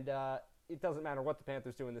 and it doesn't matter what the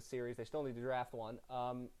Panthers do in this series; they still need to draft one.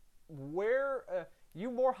 Where you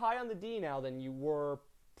more high on the D now than you were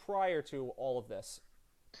prior to all of this?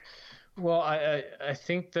 Well, I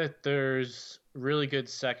think that there's really good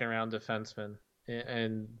second round defensemen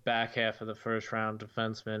and back half of the first round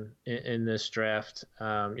defensemen in this draft.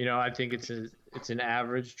 I think it's an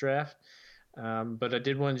average draft, but I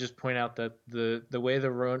did want to just point out that the way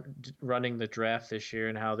they're running the draft this year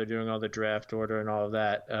and how they're doing all the draft order and all of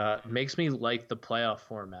that makes me like the playoff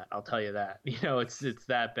format. I'll tell you that. It's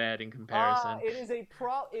that bad in comparison. It is a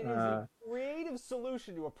creative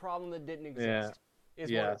solution to a problem that didn't exist. Yeah.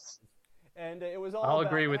 Yes. And it was all. I'll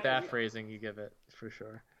agree with that phrasing you give it for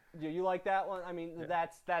sure. You like that one? I mean, yeah.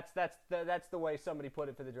 That's the way somebody put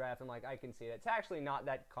it for the draft, and like I can see it. It's actually not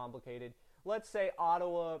that complicated. Let's say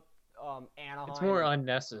Ottawa, Anaheim. It's more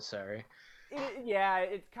unnecessary.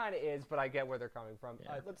 It kind of is, but I get where they're coming from.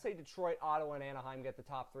 Yeah. Let's say Detroit, Ottawa, and Anaheim get the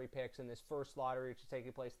top 3 picks in this first lottery, which is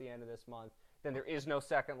taking place at the end of this month. Then there is no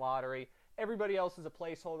second lottery. Everybody else is a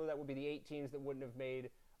placeholder. That would be the 8 teams that wouldn't have made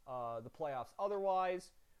the playoffs otherwise.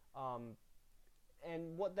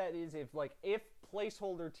 And what that is, if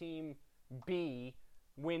placeholder team B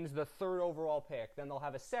wins the 3rd overall pick, then they'll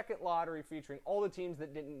have a second lottery featuring all the teams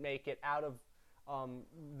that didn't make it out of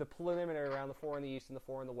the preliminary round, the 4 in the East and the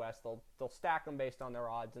 4 in the West. They'll stack them based on their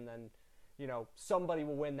odds, and then somebody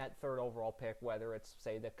will win that 3rd overall pick, whether it's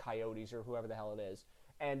say the Coyotes or whoever the hell it is.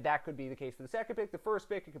 And that could be the case for the second pick, the first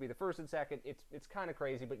pick. It could be the first and second. It's kind of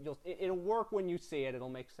crazy, but it'll work when you see it. It'll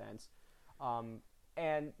make sense.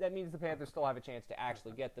 And that means the Panthers still have a chance to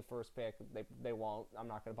actually get the first pick. They won't. I'm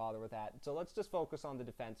not going to bother with that. So let's just focus on the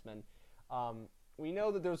defensemen. We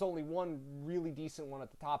know that there's only one really decent one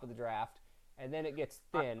at the top of the draft, and then it gets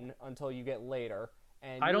thin until you get later.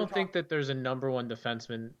 And I don't think that there's a number 1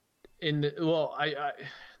 defenseman in the. Well,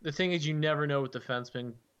 the thing is, you never know with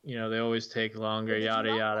defensemen. They always take longer, yada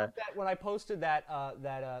yada. That when I posted that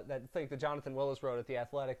thing that Jonathan Willis wrote at The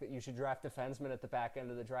Athletic that you should draft defensemen at the back end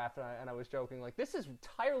of the draft, and I was joking like this is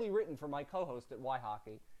entirely written for my co-host at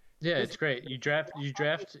WhyHockey. Yeah, it's great. You draft.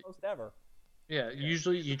 Most ever. Yeah,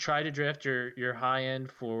 usually you try to draft your high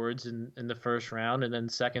end forwards in the first round, and then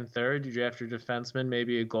second, third you draft your defenseman,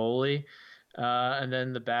 maybe a goalie, and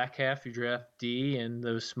then the back half you draft D and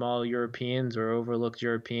those small Europeans or overlooked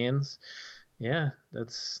Europeans. Yeah,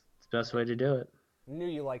 that's the best way to do it. Knew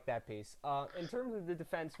you liked that piece. In terms of the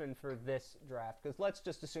defenseman for this draft, because let's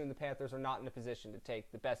just assume the Panthers are not in a position to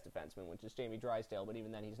take the best defenseman, which is Jamie Drysdale, but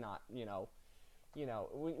even then he's not,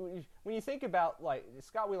 when you think about, like,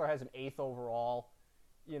 Scott Wheeler has him 8th overall,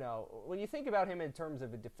 when you think about him in terms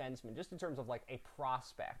of a defenseman, just in terms of, like, a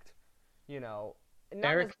prospect,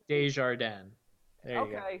 Eric Desjardins. There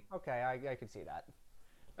you go. Okay, I can see that.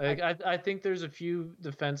 I think there's a few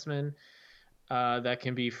defensemen that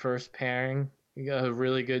can be first pairing. You got a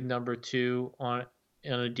really good number 2 on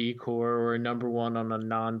a D core or a number 1 on a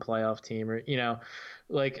non-playoff team, or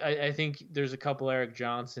I think there's a couple Eric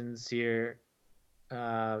Johnsons here.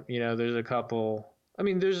 There's a couple. I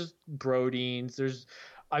mean, there's Brodins.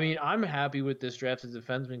 I'm happy with this draft as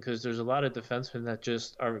defenseman because there's a lot of defensemen that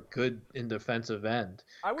just are good in defensive end.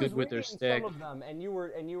 I was good with their stick. Some of them,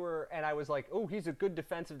 and I was like, oh, he's a good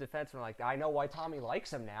defensive defenseman. Like, I know why Tommy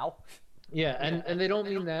likes him now. Yeah, and they don't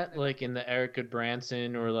mean that like in the Eric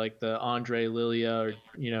Goodbranson or like the Andre Lilia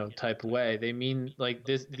or type way. They mean like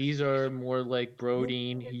this. These are more like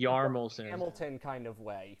Brodin, Yarmulson, Hamilton kind of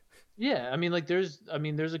way. Yeah, there's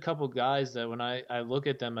a couple guys that when I look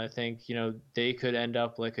at them, I think they could end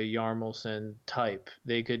up like a Yarmulson type.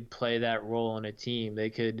 They could play that role in a team. They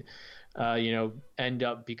could, end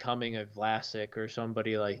up becoming a Vlasic or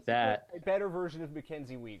somebody like that. A better version of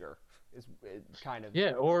Mackenzie Weegar. is kind of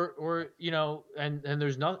Yeah, or and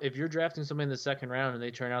there's not if you're drafting somebody in the second round and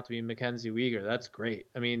they turn out to be Mackenzie Weegar, that's great.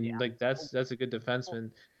 I mean, yeah. like that's a good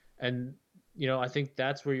defenseman, and I think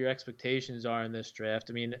that's where your expectations are in this draft.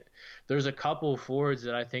 I mean, there's a couple of forwards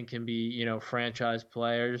that I think can be franchise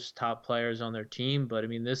players, top players on their team, but I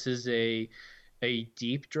mean, this is a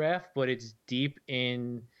deep draft, but it's deep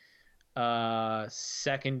in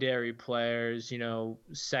secondary players,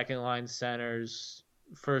 second line centers,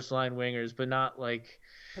 first line wingers, but not like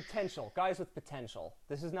Potential guys with potential.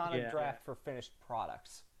 This is not a yeah. draft for finished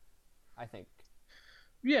products. I think.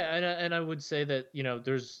 Yeah, and I would say that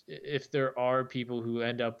there's if there are people who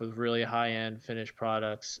end up with really high end finished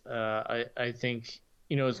products, I think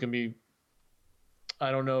it's gonna be.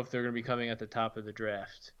 I don't know if they're gonna be coming at the top of the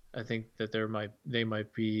draft. I think that they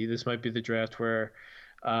might be. This might be the draft where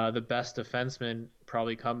the best defenseman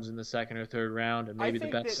probably comes in the second or third round, and I maybe the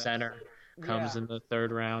think best that center yeah. comes in the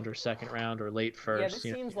third round or second round or late Yeah, first.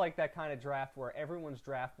 this seems like that kind of draft where everyone's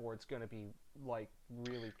draft board's going to be like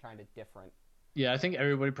really kind of different. Yeah, I think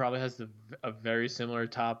everybody probably has a very similar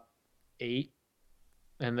top eight,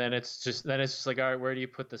 and then it's just like, all right, where do you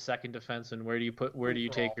put the second defense, and where do you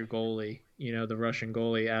take Neutral. your goalie? The Russian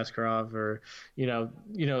goalie Askarov, or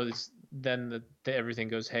it's then everything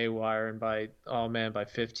goes haywire, and by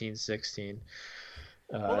 15, 16,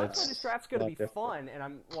 Well, that's why this it's draft's a going to lot be different. fun, and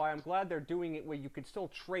I'm glad they're doing it where you could still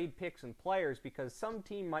trade picks and players because some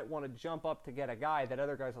team might want to jump up to get a guy that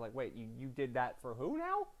other guys are like, wait, you did that for who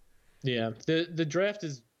now? Yeah, the draft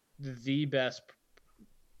is the best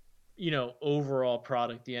overall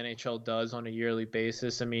product the NHL does on a yearly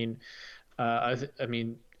basis. I mean, I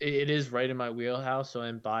mean, it is right in my wheelhouse, so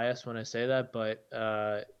I'm biased when I say that, but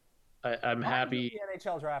I'm I enjoy happy. the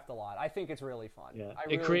NHL draft a lot. I think it's really fun. Yeah, I it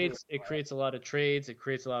really do creates it enjoy it. creates a lot of trades. It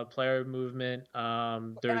creates a lot of player movement.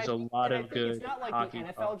 There's a lot And I of think it's good not like the hockey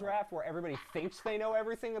NFL talk. draft where everybody thinks they know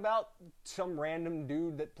everything about some random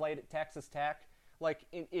dude that played at Texas Tech. Like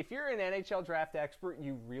if you're an NHL draft expert,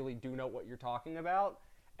 you really do know what you're talking about.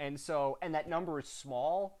 And that number is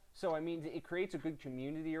small, so I mean it creates a good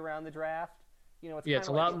community around the draft. It's Yeah, kind it's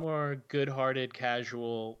of a like lot more good-hearted,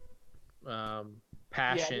 casual, yeah,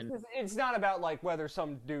 passion. it's not about like whether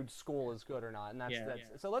some dude's school is good or not, and Yeah,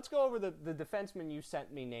 that's so. Let's go over the defensemen you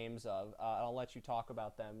sent me names of. I'll let you talk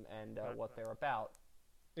about them and what they're about.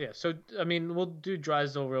 yeah. So I mean, we'll do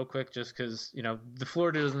Drysdale real quick, just because the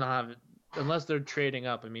Florida doesn't have, unless they're trading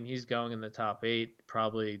up. I mean, he's going in the top eight,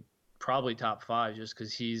 probably top five, just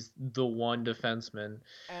because he's the one defenseman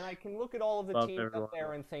And I can look at all of the above teams up everyone there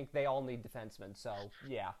else. and think they all need defensemen. So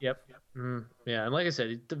yeah, Yep. Yeah, and like I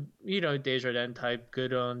said, Desjardins type,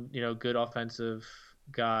 good on, good offensive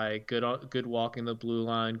guy, good walking the blue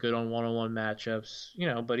line, good on one-on-one matchups,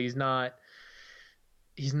 but he's not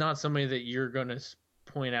somebody that you're gonna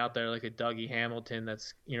point out there like a Dougie Hamilton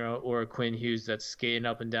that's or a Quinn Hughes that's skating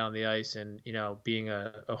up and down the ice and being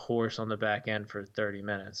a horse on the back end for 30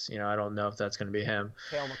 minutes. I don't know if that's gonna be him.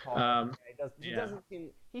 Kale McCarr. Um, He yeah. doesn't seem.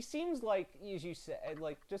 He seems like, as you said,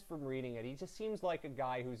 like just from reading it, he just seems like a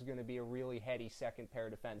guy who's going to be a really heady second pair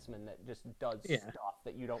defenseman that just does Yeah. stuff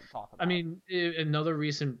that you don't talk I about. mean, another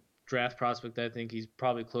recent draft prospect that I think he's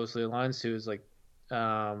probably closely aligned to is like,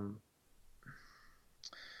 um,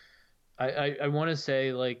 I want to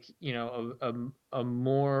say like a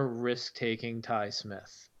more risk taking Ty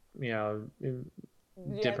Smith, you know, Yeah,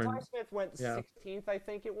 Ty different, Smith went yeah, 16th, I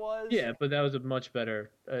think it was. yeah, but that was a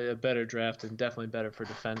better draft and definitely better for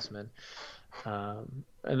defensemen.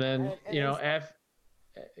 And then And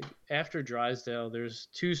after Drysdale, there's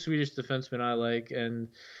two Swedish defensemen I like, and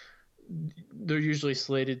they're usually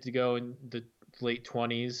slated to go in the late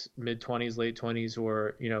 20s, mid 20s, late 20s,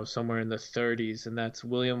 or somewhere in the 30s, and that's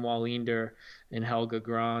William Wallinder and Helga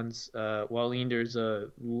Grans. Wallinder's a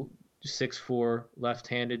 6'4"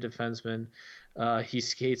 left-handed defenseman. He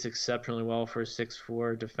skates exceptionally well for a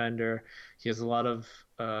 6'4" defender. He has a lot of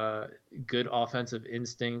good offensive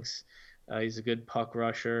instincts. He's a good puck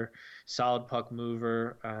rusher, solid puck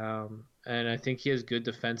mover, and I think he has good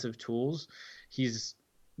defensive tools. He's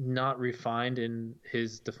not refined in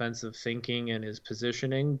his defensive thinking and his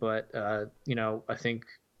positioning, but I think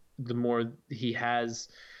the more he has,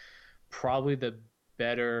 probably the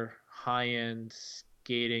better high-end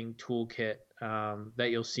skating toolkit that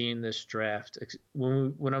you'll see in this draft.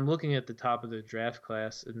 When I'm looking at the top of the draft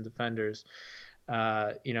class in defenders,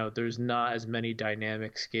 there's not as many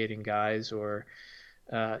dynamic skating guys or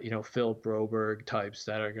Phil Broberg types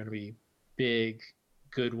that are going to be big,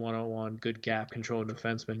 good one-on-one, good gap control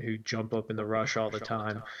defensemen who jump up in the rush all the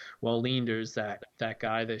time. Well, Linder's that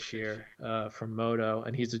guy this year from Moto,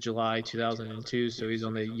 and he's a July 2002, so he's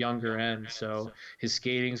on the younger end. So his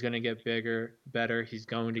skating's going to get better. He's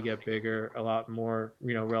going to get bigger, a lot more,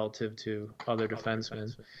 relative to other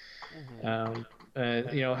defensemen. Um,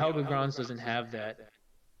 Helge Grans doesn't have that.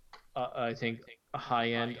 I think a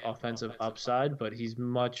high-end offensive upside, but he's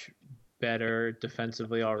much better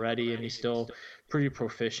defensively already, and he's still pretty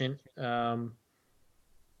proficient. Uh,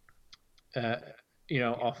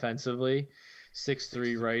 offensively,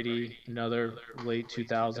 6'3" righty, another late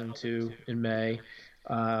 2002 in May.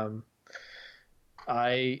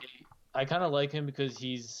 I kind of like him because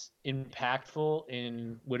he's impactful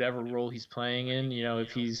in whatever role he's playing in.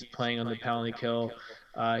 If he's playing on the penalty kill,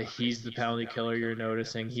 he's the penalty killer you're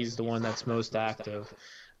noticing. He's the one that's most active.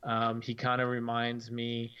 He kind of reminds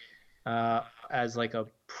me as like a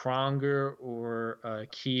Pronger or a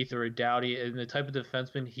Keith or a Doughty, and the type of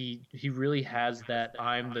defenseman he really has that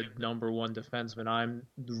I'm the number one defenseman. I'm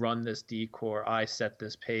run this decor. I set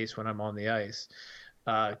this pace when I'm on the ice.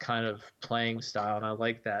 Kind of playing style, and I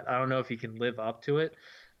like that. I don't know if he can live up to it.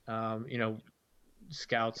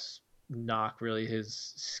 Scouts knock really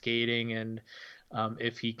his skating, and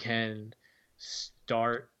if he can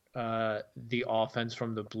start the offense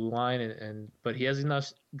from the blue line, but he has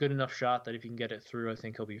good enough shot that if he can get it through, I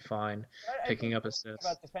think he'll be fine picking up assists.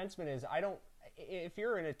 About defensemen is if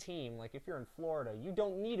you're in a team, like if you're in Florida, you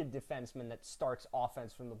don't need a defenseman that starts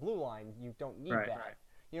offense from the blue line. You don't need that. Right.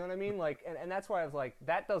 You know what I mean? Like, and that's why I was like,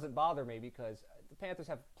 that doesn't bother me because the Panthers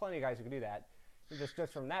have plenty of guys who can do that,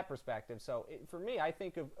 just from that perspective. So for me, I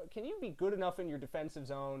think of, can you be good enough in your defensive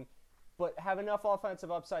zone, but have enough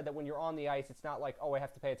offensive upside that when you're on the ice, it's not like, oh, I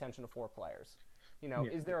have to pay attention to 4 players.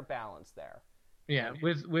 Is there a balance there? Yeah,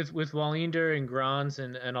 with Wallinder and Grans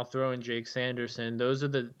and I'll throw in Jake Sanderson, those are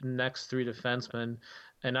the next 3 defensemen.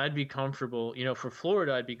 And I'd be comfortable, for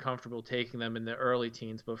Florida, I'd be comfortable taking them in the early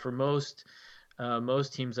teens. But for most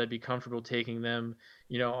teams, I'd be comfortable taking them,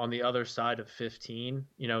 on the other side of 15,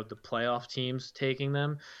 the playoff teams taking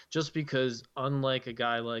them, just because unlike a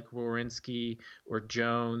guy like Werenski or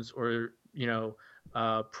Jones or,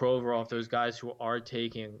 Provorov, those guys who are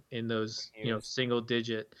taking in those, single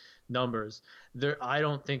digit numbers, I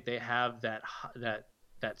don't think they have that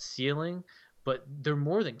ceiling, but they're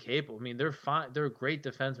more than capable. I mean, they're fine. They're great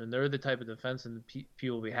defensemen. They're the type of defenseman that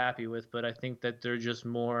people will be happy with, but I think that they're just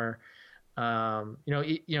more,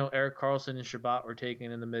 Erik Karlsson and Shabbat were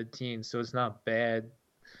taken in the mid-teens, so it's not bad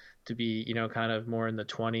to be, kind of more in the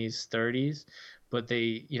 20s, 30s. But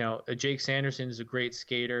Jake Sanderson is a great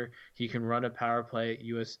skater. He can run a power play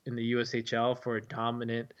in the USHL for a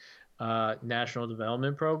dominant national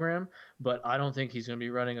development program, but I don't think he's going to be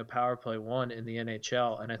running a power play 1 in the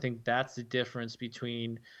NHL. And I think that's the difference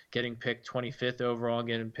between getting picked 25th overall and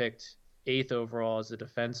getting picked 8th overall as a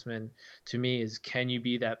defenseman, to me, is can you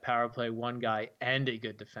be that power play 1 guy and a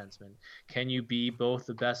good defenseman? Can you be both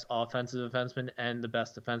the best offensive defenseman and the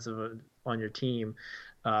best defensive on your team?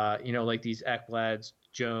 Like these Ekblads,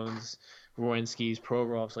 Jones, Roinskis,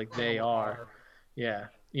 Provorovs, like they are. Yeah.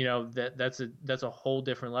 That's a whole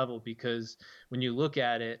different level, because when you look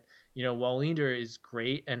at it, Wallinder is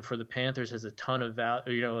great, and for the Panthers has a ton of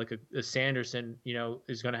value. Like a Sanderson,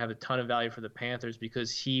 is going to have a ton of value for the Panthers because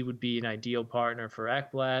he would be an ideal partner for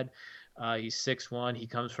Ekblad. He's 6'1".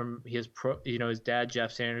 His dad,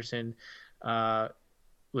 Jeff Sanderson,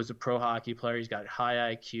 was a pro hockey player. He's got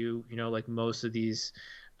high IQ, like most of these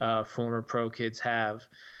former pro kids have.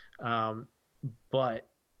 But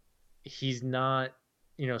he's not,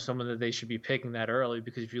 someone that they should be picking that early,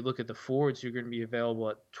 because if you look at the forwards who are going to be available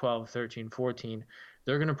at 12, 13, 14,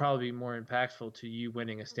 they're going to probably be more impactful to you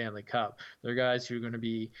winning a Stanley Cup. They're guys who are going to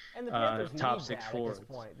be top 6 forwards. At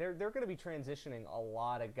this point. They're going to be transitioning a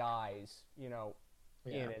lot of guys, in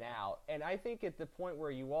and out. And I think at the point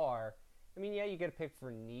where you are, you get a pick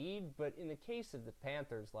for need, but in the case of the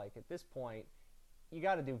Panthers, like at this point, you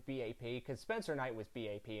got to do BAP, because Spencer Knight was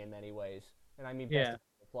BAP in many ways, and best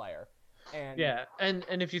player. And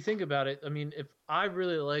if you think about it, if I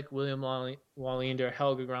really like William Wallinder,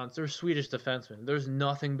 Helge Grans, they're Swedish defensemen. There's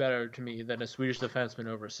nothing better to me than a Swedish defenseman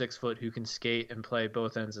over 6 foot who can skate and play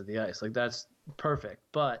both ends of the ice. Like, that's perfect.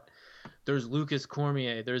 But there's Lucas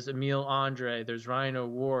Cormier, there's Emile Andre, there's Ryan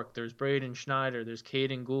O'Rourke, there's Braden Schneider, there's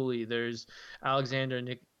Caden Gooley, there's Alexander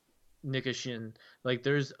Nikishin. Like,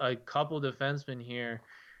 there's a couple defensemen here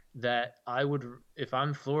that I would, if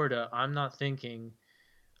I'm Florida, I'm not thinking,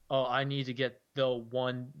 oh, I need to get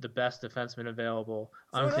the best defenseman available.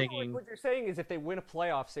 So I'm in other words, thinking, what you're saying is if they win a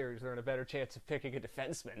playoff series, they're in a better chance of picking a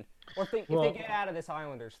defenseman, or if they get well, out of this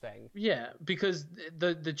Islanders thing. yeah, because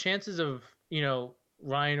the chances of,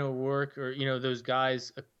 Ryan O'Rourke or, those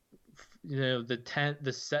guys, the tenth,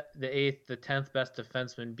 the eighth, the 10th best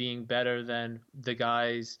defenseman being better than the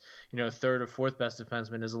guys, third or fourth best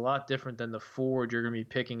defenseman is a lot different than the forward you're going to be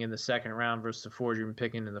picking in the second round versus the forward you're going to be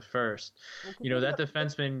picking in the first. Well, because think That about the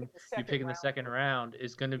difference defenseman between the you second pick in the round second versus, round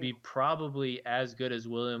is going to you be know, probably as good as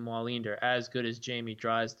William Wallinder, as good as Jamie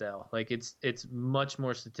Drysdale. Like it's much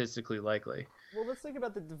more statistically likely. well, let's think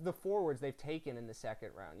about the forwards they've taken in the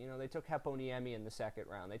second round. They took Heponiemi in the second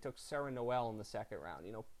round. They took Sarah Noel in the second round.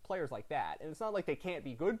 Players like that. And it's not like they can't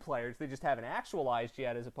be good players. They just haven't actualized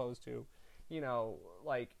yet, as opposed to, you know,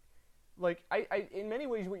 like I in many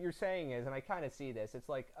ways what you're saying is, and I kind of see this. It's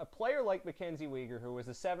like a player like Mackenzie Weegar, who was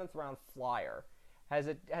a seventh round flyer, has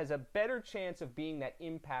a better chance of being that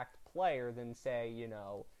impact player than say,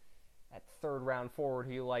 at third round forward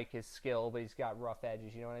who you like his skill, but he's got rough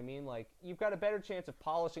edges. You know what I mean? Like you've got a better chance of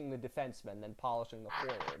polishing the defenseman than polishing the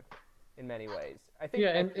forward in many ways. I think Yeah,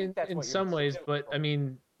 I and think that's in what you're some ways, doing. but I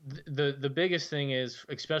mean, the biggest thing is,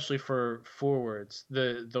 especially for forwards,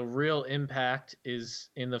 the real impact is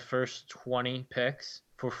in the first 20 picks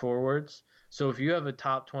for forwards. So if you have a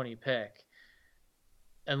top 20 pick,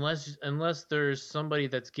 unless there's somebody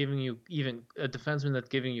that's giving you, even a defenseman that's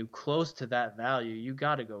giving you close to that value, you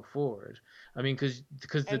got to go forward. I mean, because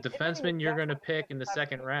the And in many ways, defenseman you're that's going to what the pick in Panthers the haven't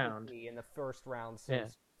second picked with round, me in the first round yeah,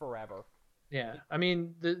 since forever. yeah. I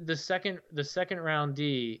mean, the second round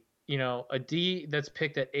D, a D that's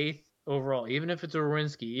picked at eighth overall, even if it's a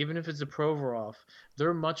Rinsky, even if it's a Provorov,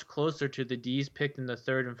 they're much closer to the D's picked in the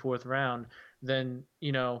third and fourth round than,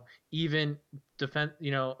 even defense.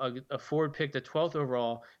 A forward picked at 12th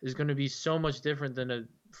overall is going to be so much different than a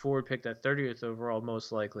forward picked at 30th overall,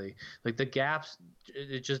 most likely. Like the gaps,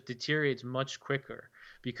 it just deteriorates much quicker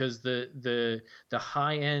because the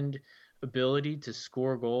high end ability to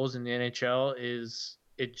score goals in the NHL is,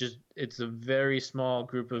 it's a very small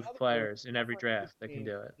group In of other words, players in every draft that can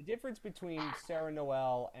do it. the difference between Sarah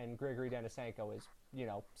Noel and Grigory Denisenko is,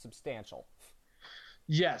 substantial.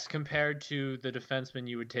 Yes, compared to the defenseman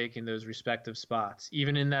you would take in those respective spots.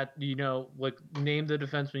 Even in that, like name the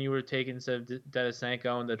defenseman you would have taken instead of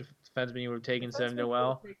Denisenko and the defenseman you would have The taken instead of defenseman you would have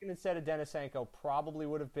Noel. taken instead of Denisenko probably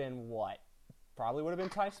would have been what? Probably would have been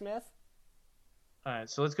Ty Smith. All right,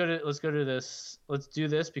 so let's go to this. Let's do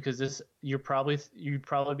this because you'd probably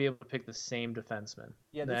be able to pick the same defenseman,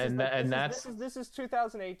 Yeah, this is and like and that's, this is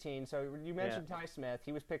 2018. So you yeah, mentioned Ty Smith.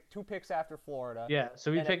 He was picked two picks after Florida, yeah.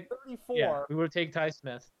 So we and at picked, yeah, 34. we would take Ty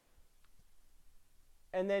Smith.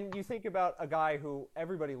 And then you think about a guy who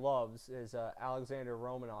everybody loves is Alexander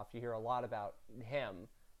Romanov. You hear a lot about him,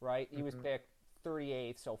 right? He was Mm-hmm. picked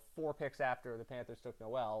 38th, so four picks after the Panthers took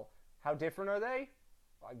Noel. How different are they?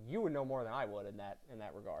 You would know more than I would in that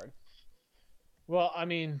regard. Well, I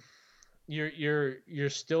mean, you're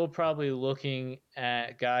still probably looking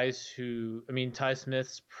at guys who, I mean, Ty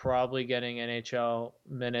Smith's probably getting NHL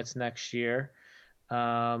minutes next year.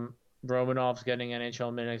 Romanov's getting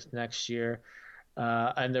NHL minutes next year,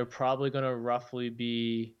 and they're probably going to roughly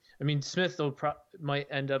be. I mean, Smith might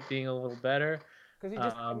end up being a little better,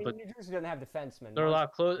 Because but New Jersey doesn't have defensemen. they're a Marsh,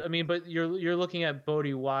 lot close. I mean, but you're looking at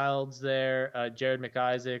Bodie Wilds there. Jared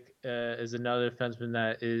McIsaac is another defenseman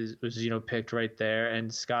that was picked right there,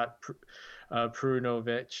 and Scott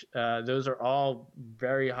Prunovich. Those are all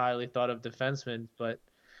very highly thought of defensemen. But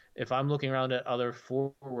if I'm looking around at other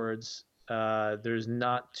forwards, there's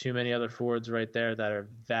not too many other forwards right there that are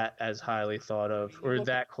that as highly thought I of mean, you or look at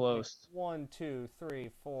that close. 1, 2, 3,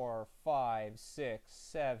 4, 5, 6,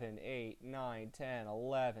 7, 8, 9, 10,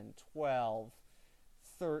 11, 12,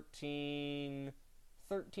 13,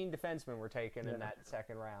 13 defensemen were taken in Yeah. that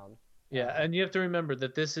second round. Yeah, and you have to remember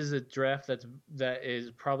that this is a draft that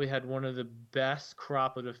is probably had one of the best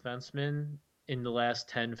crop of defensemen in the last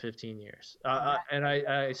 10, 15 years. And I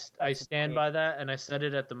That's the stand 28. by that, and I said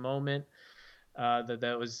it at the moment,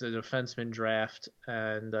 that was the defenseman draft,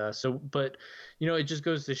 and but it just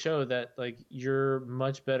goes to show that like you're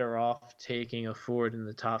much better off taking a forward in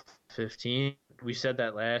the top 15. We said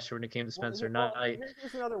that last year when it came to Spencer Knight.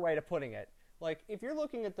 Here's another way to putting it. Like, if you're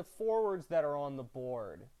looking at the forwards that are on the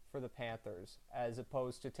board for the Panthers, as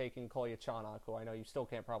opposed to taking Kolyachonok, who I know you still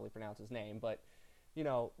can't probably pronounce his name, but,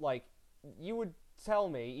 like, you would tell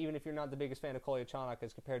me, even if you're not the biggest fan of Kolyachonok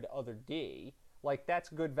as compared to other D, like, that's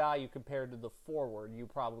good value compared to the forward you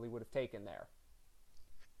probably would have taken there.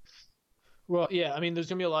 Well, yeah, I mean, there's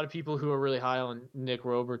gonna be a lot of people who are really high on Nick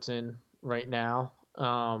Robertson right now.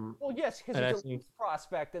 Well, yes, because And he's I a think loose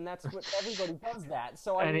prospect, and that's what everybody does that.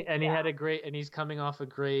 So I and mean, he yeah. had a great and he's coming off a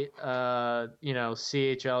great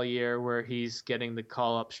CHL year where he's getting the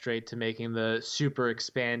call up straight to making the super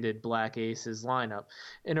expanded Black Aces lineup.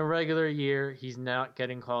 In a regular year, he's not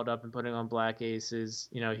getting called up and putting on Black Aces.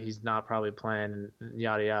 He's not probably playing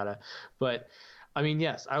yada yada. But I mean,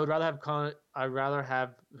 yes, I'd rather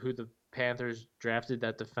have who the Panthers drafted,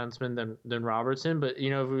 that defenseman, than Robertson. But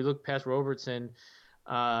if we look past Robertson,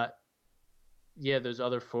 uh, yeah, those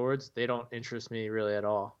other forwards, they don't interest me really at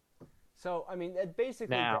all. So I mean,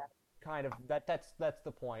 basically Now, that kind of that's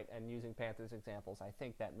the point. And using Panthers examples, I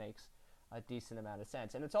think that makes a decent amount of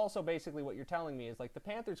sense. And it's also basically what you're telling me is like the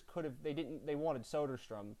Panthers could have they wanted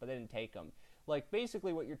Soderstrom, but they didn't take him. Like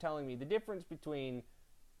basically what you're telling me, the difference between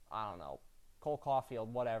I don't know Cole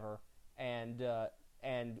Caulfield, whatever, and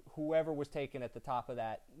and whoever was taken at the top of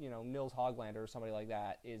that, Nils Hoglander or somebody like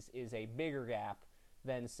that, is a bigger gap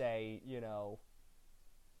than say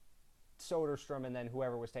Soderstrom and then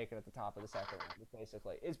whoever was taken at the top of the second round.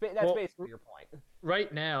 Basically, that's well, basically your point.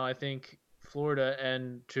 right now, I think Florida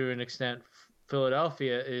and to an extent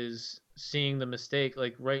Philadelphia is seeing the mistake.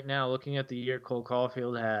 Like right now, looking at the year Cole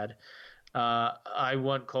Caulfield had, I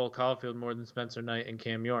want Cole Caulfield more than Spencer Knight and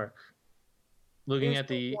Cam York. It Looking is at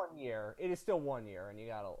still the 1 year. It is still 1 year, and you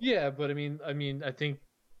gotta. Yeah, but I think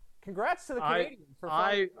Congrats to the I Canadians for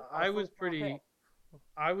finding I a I was first round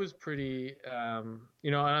pick. pretty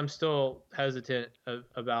and I'm still hesitant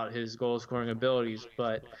about his goal scoring abilities,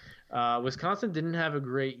 but Wisconsin didn't have a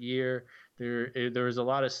great year. There was a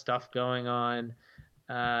lot of stuff going on.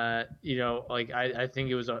 Like I think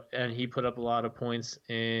it was, and he put up a lot of points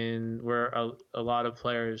in where a lot of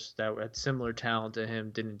players that had similar talent to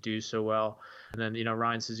him didn't do so well. And then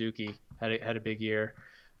Ryan Suzuki had a big year,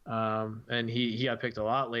 and he got picked a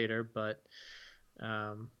lot later, but.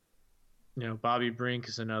 Um, Bobby Brink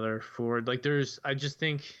is another forward. Like I just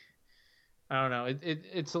think, I don't know.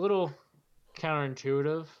 It's a little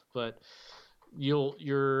counterintuitive, but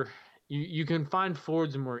you can find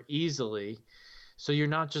forwards more easily. So you're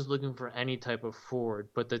not just looking for any type of forward,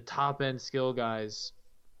 but the top end skill guys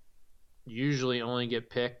usually only get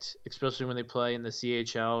picked, especially when they play in the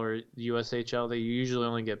CHL or the USHL. They usually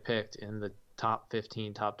only get picked in the top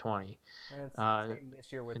 15, top 20. And it's Uh, the same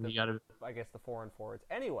this year with and you got to I guess, the foreign forwards.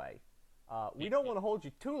 Anyway, we don't want to hold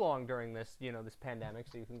you too long during this, this pandemic,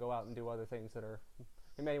 so you can go out and do other things that are,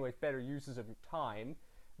 in many ways, better uses of your time.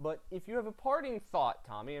 But if you have a parting thought,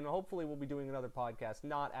 Tommy, and hopefully we'll be doing another podcast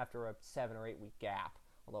not after a 7 or 8 week gap,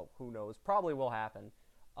 although who knows, probably will happen.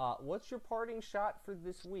 What's your parting shot for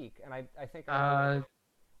this week? And I think I know.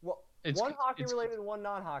 Well, it's one hockey it's related, one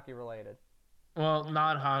non hockey related. well,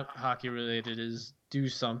 not hockey related is do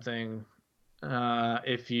something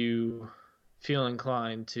if you feel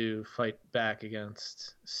inclined to fight back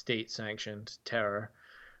against state sanctioned terror.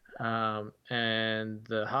 And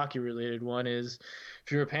the hockey related one is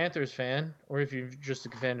if you're a Panthers fan or if you're just a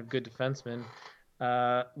fan of good defensemen,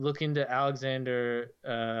 look into Alexander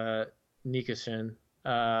Nikishin, Nikishin.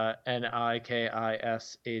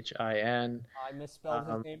 I misspelled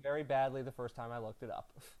his name very badly the first time I looked it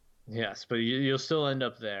up. Yes, but you'll still end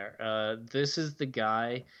up there. This is the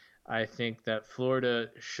guy I think that Florida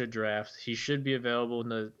should draft. He should be available in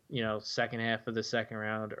the second half of the second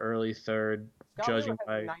round, early third, Scott Wheeler judging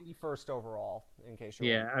has him by 91st overall, in case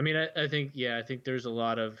you're yeah. I mean, I think there's a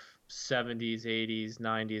lot of 70s, 80s,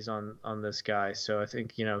 90s on this guy. So I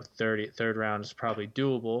think third round is probably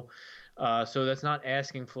doable. So that's not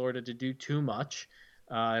asking Florida to do too much.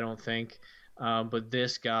 I don't think. But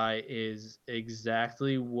this guy is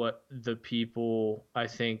exactly what the people I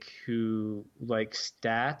think who like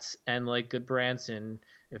stats and like good Branson,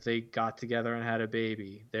 if they got together and had a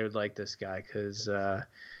baby, they would like this guy because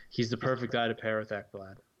he's the perfect guy to pair with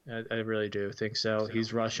Ekblad. I really do think so.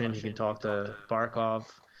 He's Russian. He can talk to Barkov.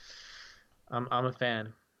 I'm a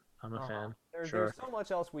fan. I'm a fan. There's Sure. so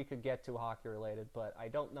much else we could get to hockey related, but I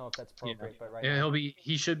don't know if that's Yeah. appropriate. But right And now,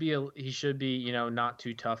 he should be not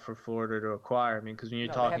too tough for Florida to acquire. I mean, because when you're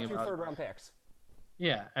no, they talking have two about third round picks.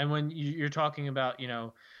 yeah, and when you're talking about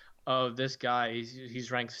oh, this guy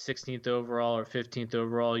he's ranked 16th overall or 15th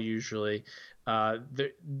overall usually.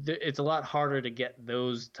 It's a lot harder to get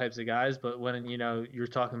those types of guys, but when you're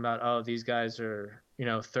talking about oh these guys are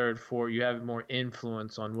third, fourth, you have more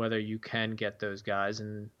influence on whether you can get those guys,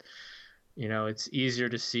 and it's easier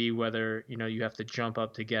to see whether you have to jump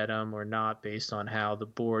up to get them or not based on how the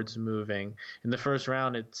board's moving. In the first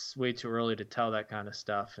round, it's way too early to tell that kind of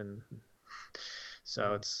stuff, and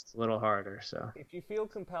So it's a little harder. So If you feel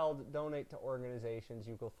compelled, donate to organizations.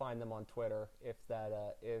 You can find them on Twitter if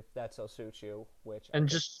that so suits you. Which I and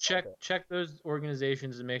think just check those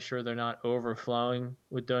organizations and make sure they're not overflowing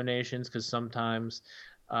with donations, because sometimes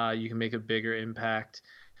you can make a bigger impact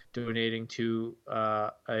donating to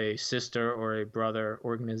a sister or a brother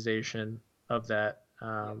organization of that.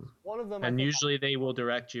 yes. One of them, I And think, usually they will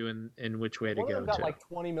direct you in which way to one of them go got to. like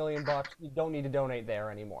 20 million bucks. You don't need to donate there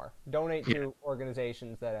anymore. Donate Yeah. to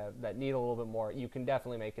organizations that need a little bit more. You can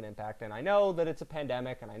definitely make an impact. And I know that it's a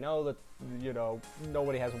pandemic, and I know that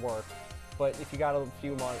nobody has work. But if you got a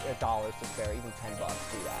few dollars to spare, even $10,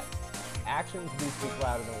 do that. Actions do speak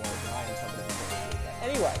louder than words, and I am somebody who doesn't believe that.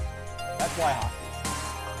 Anyway, that's why hockey.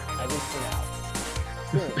 At least for now.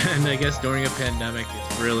 Soon. And I guess during a pandemic,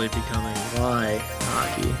 it's really becoming why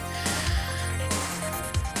hockey.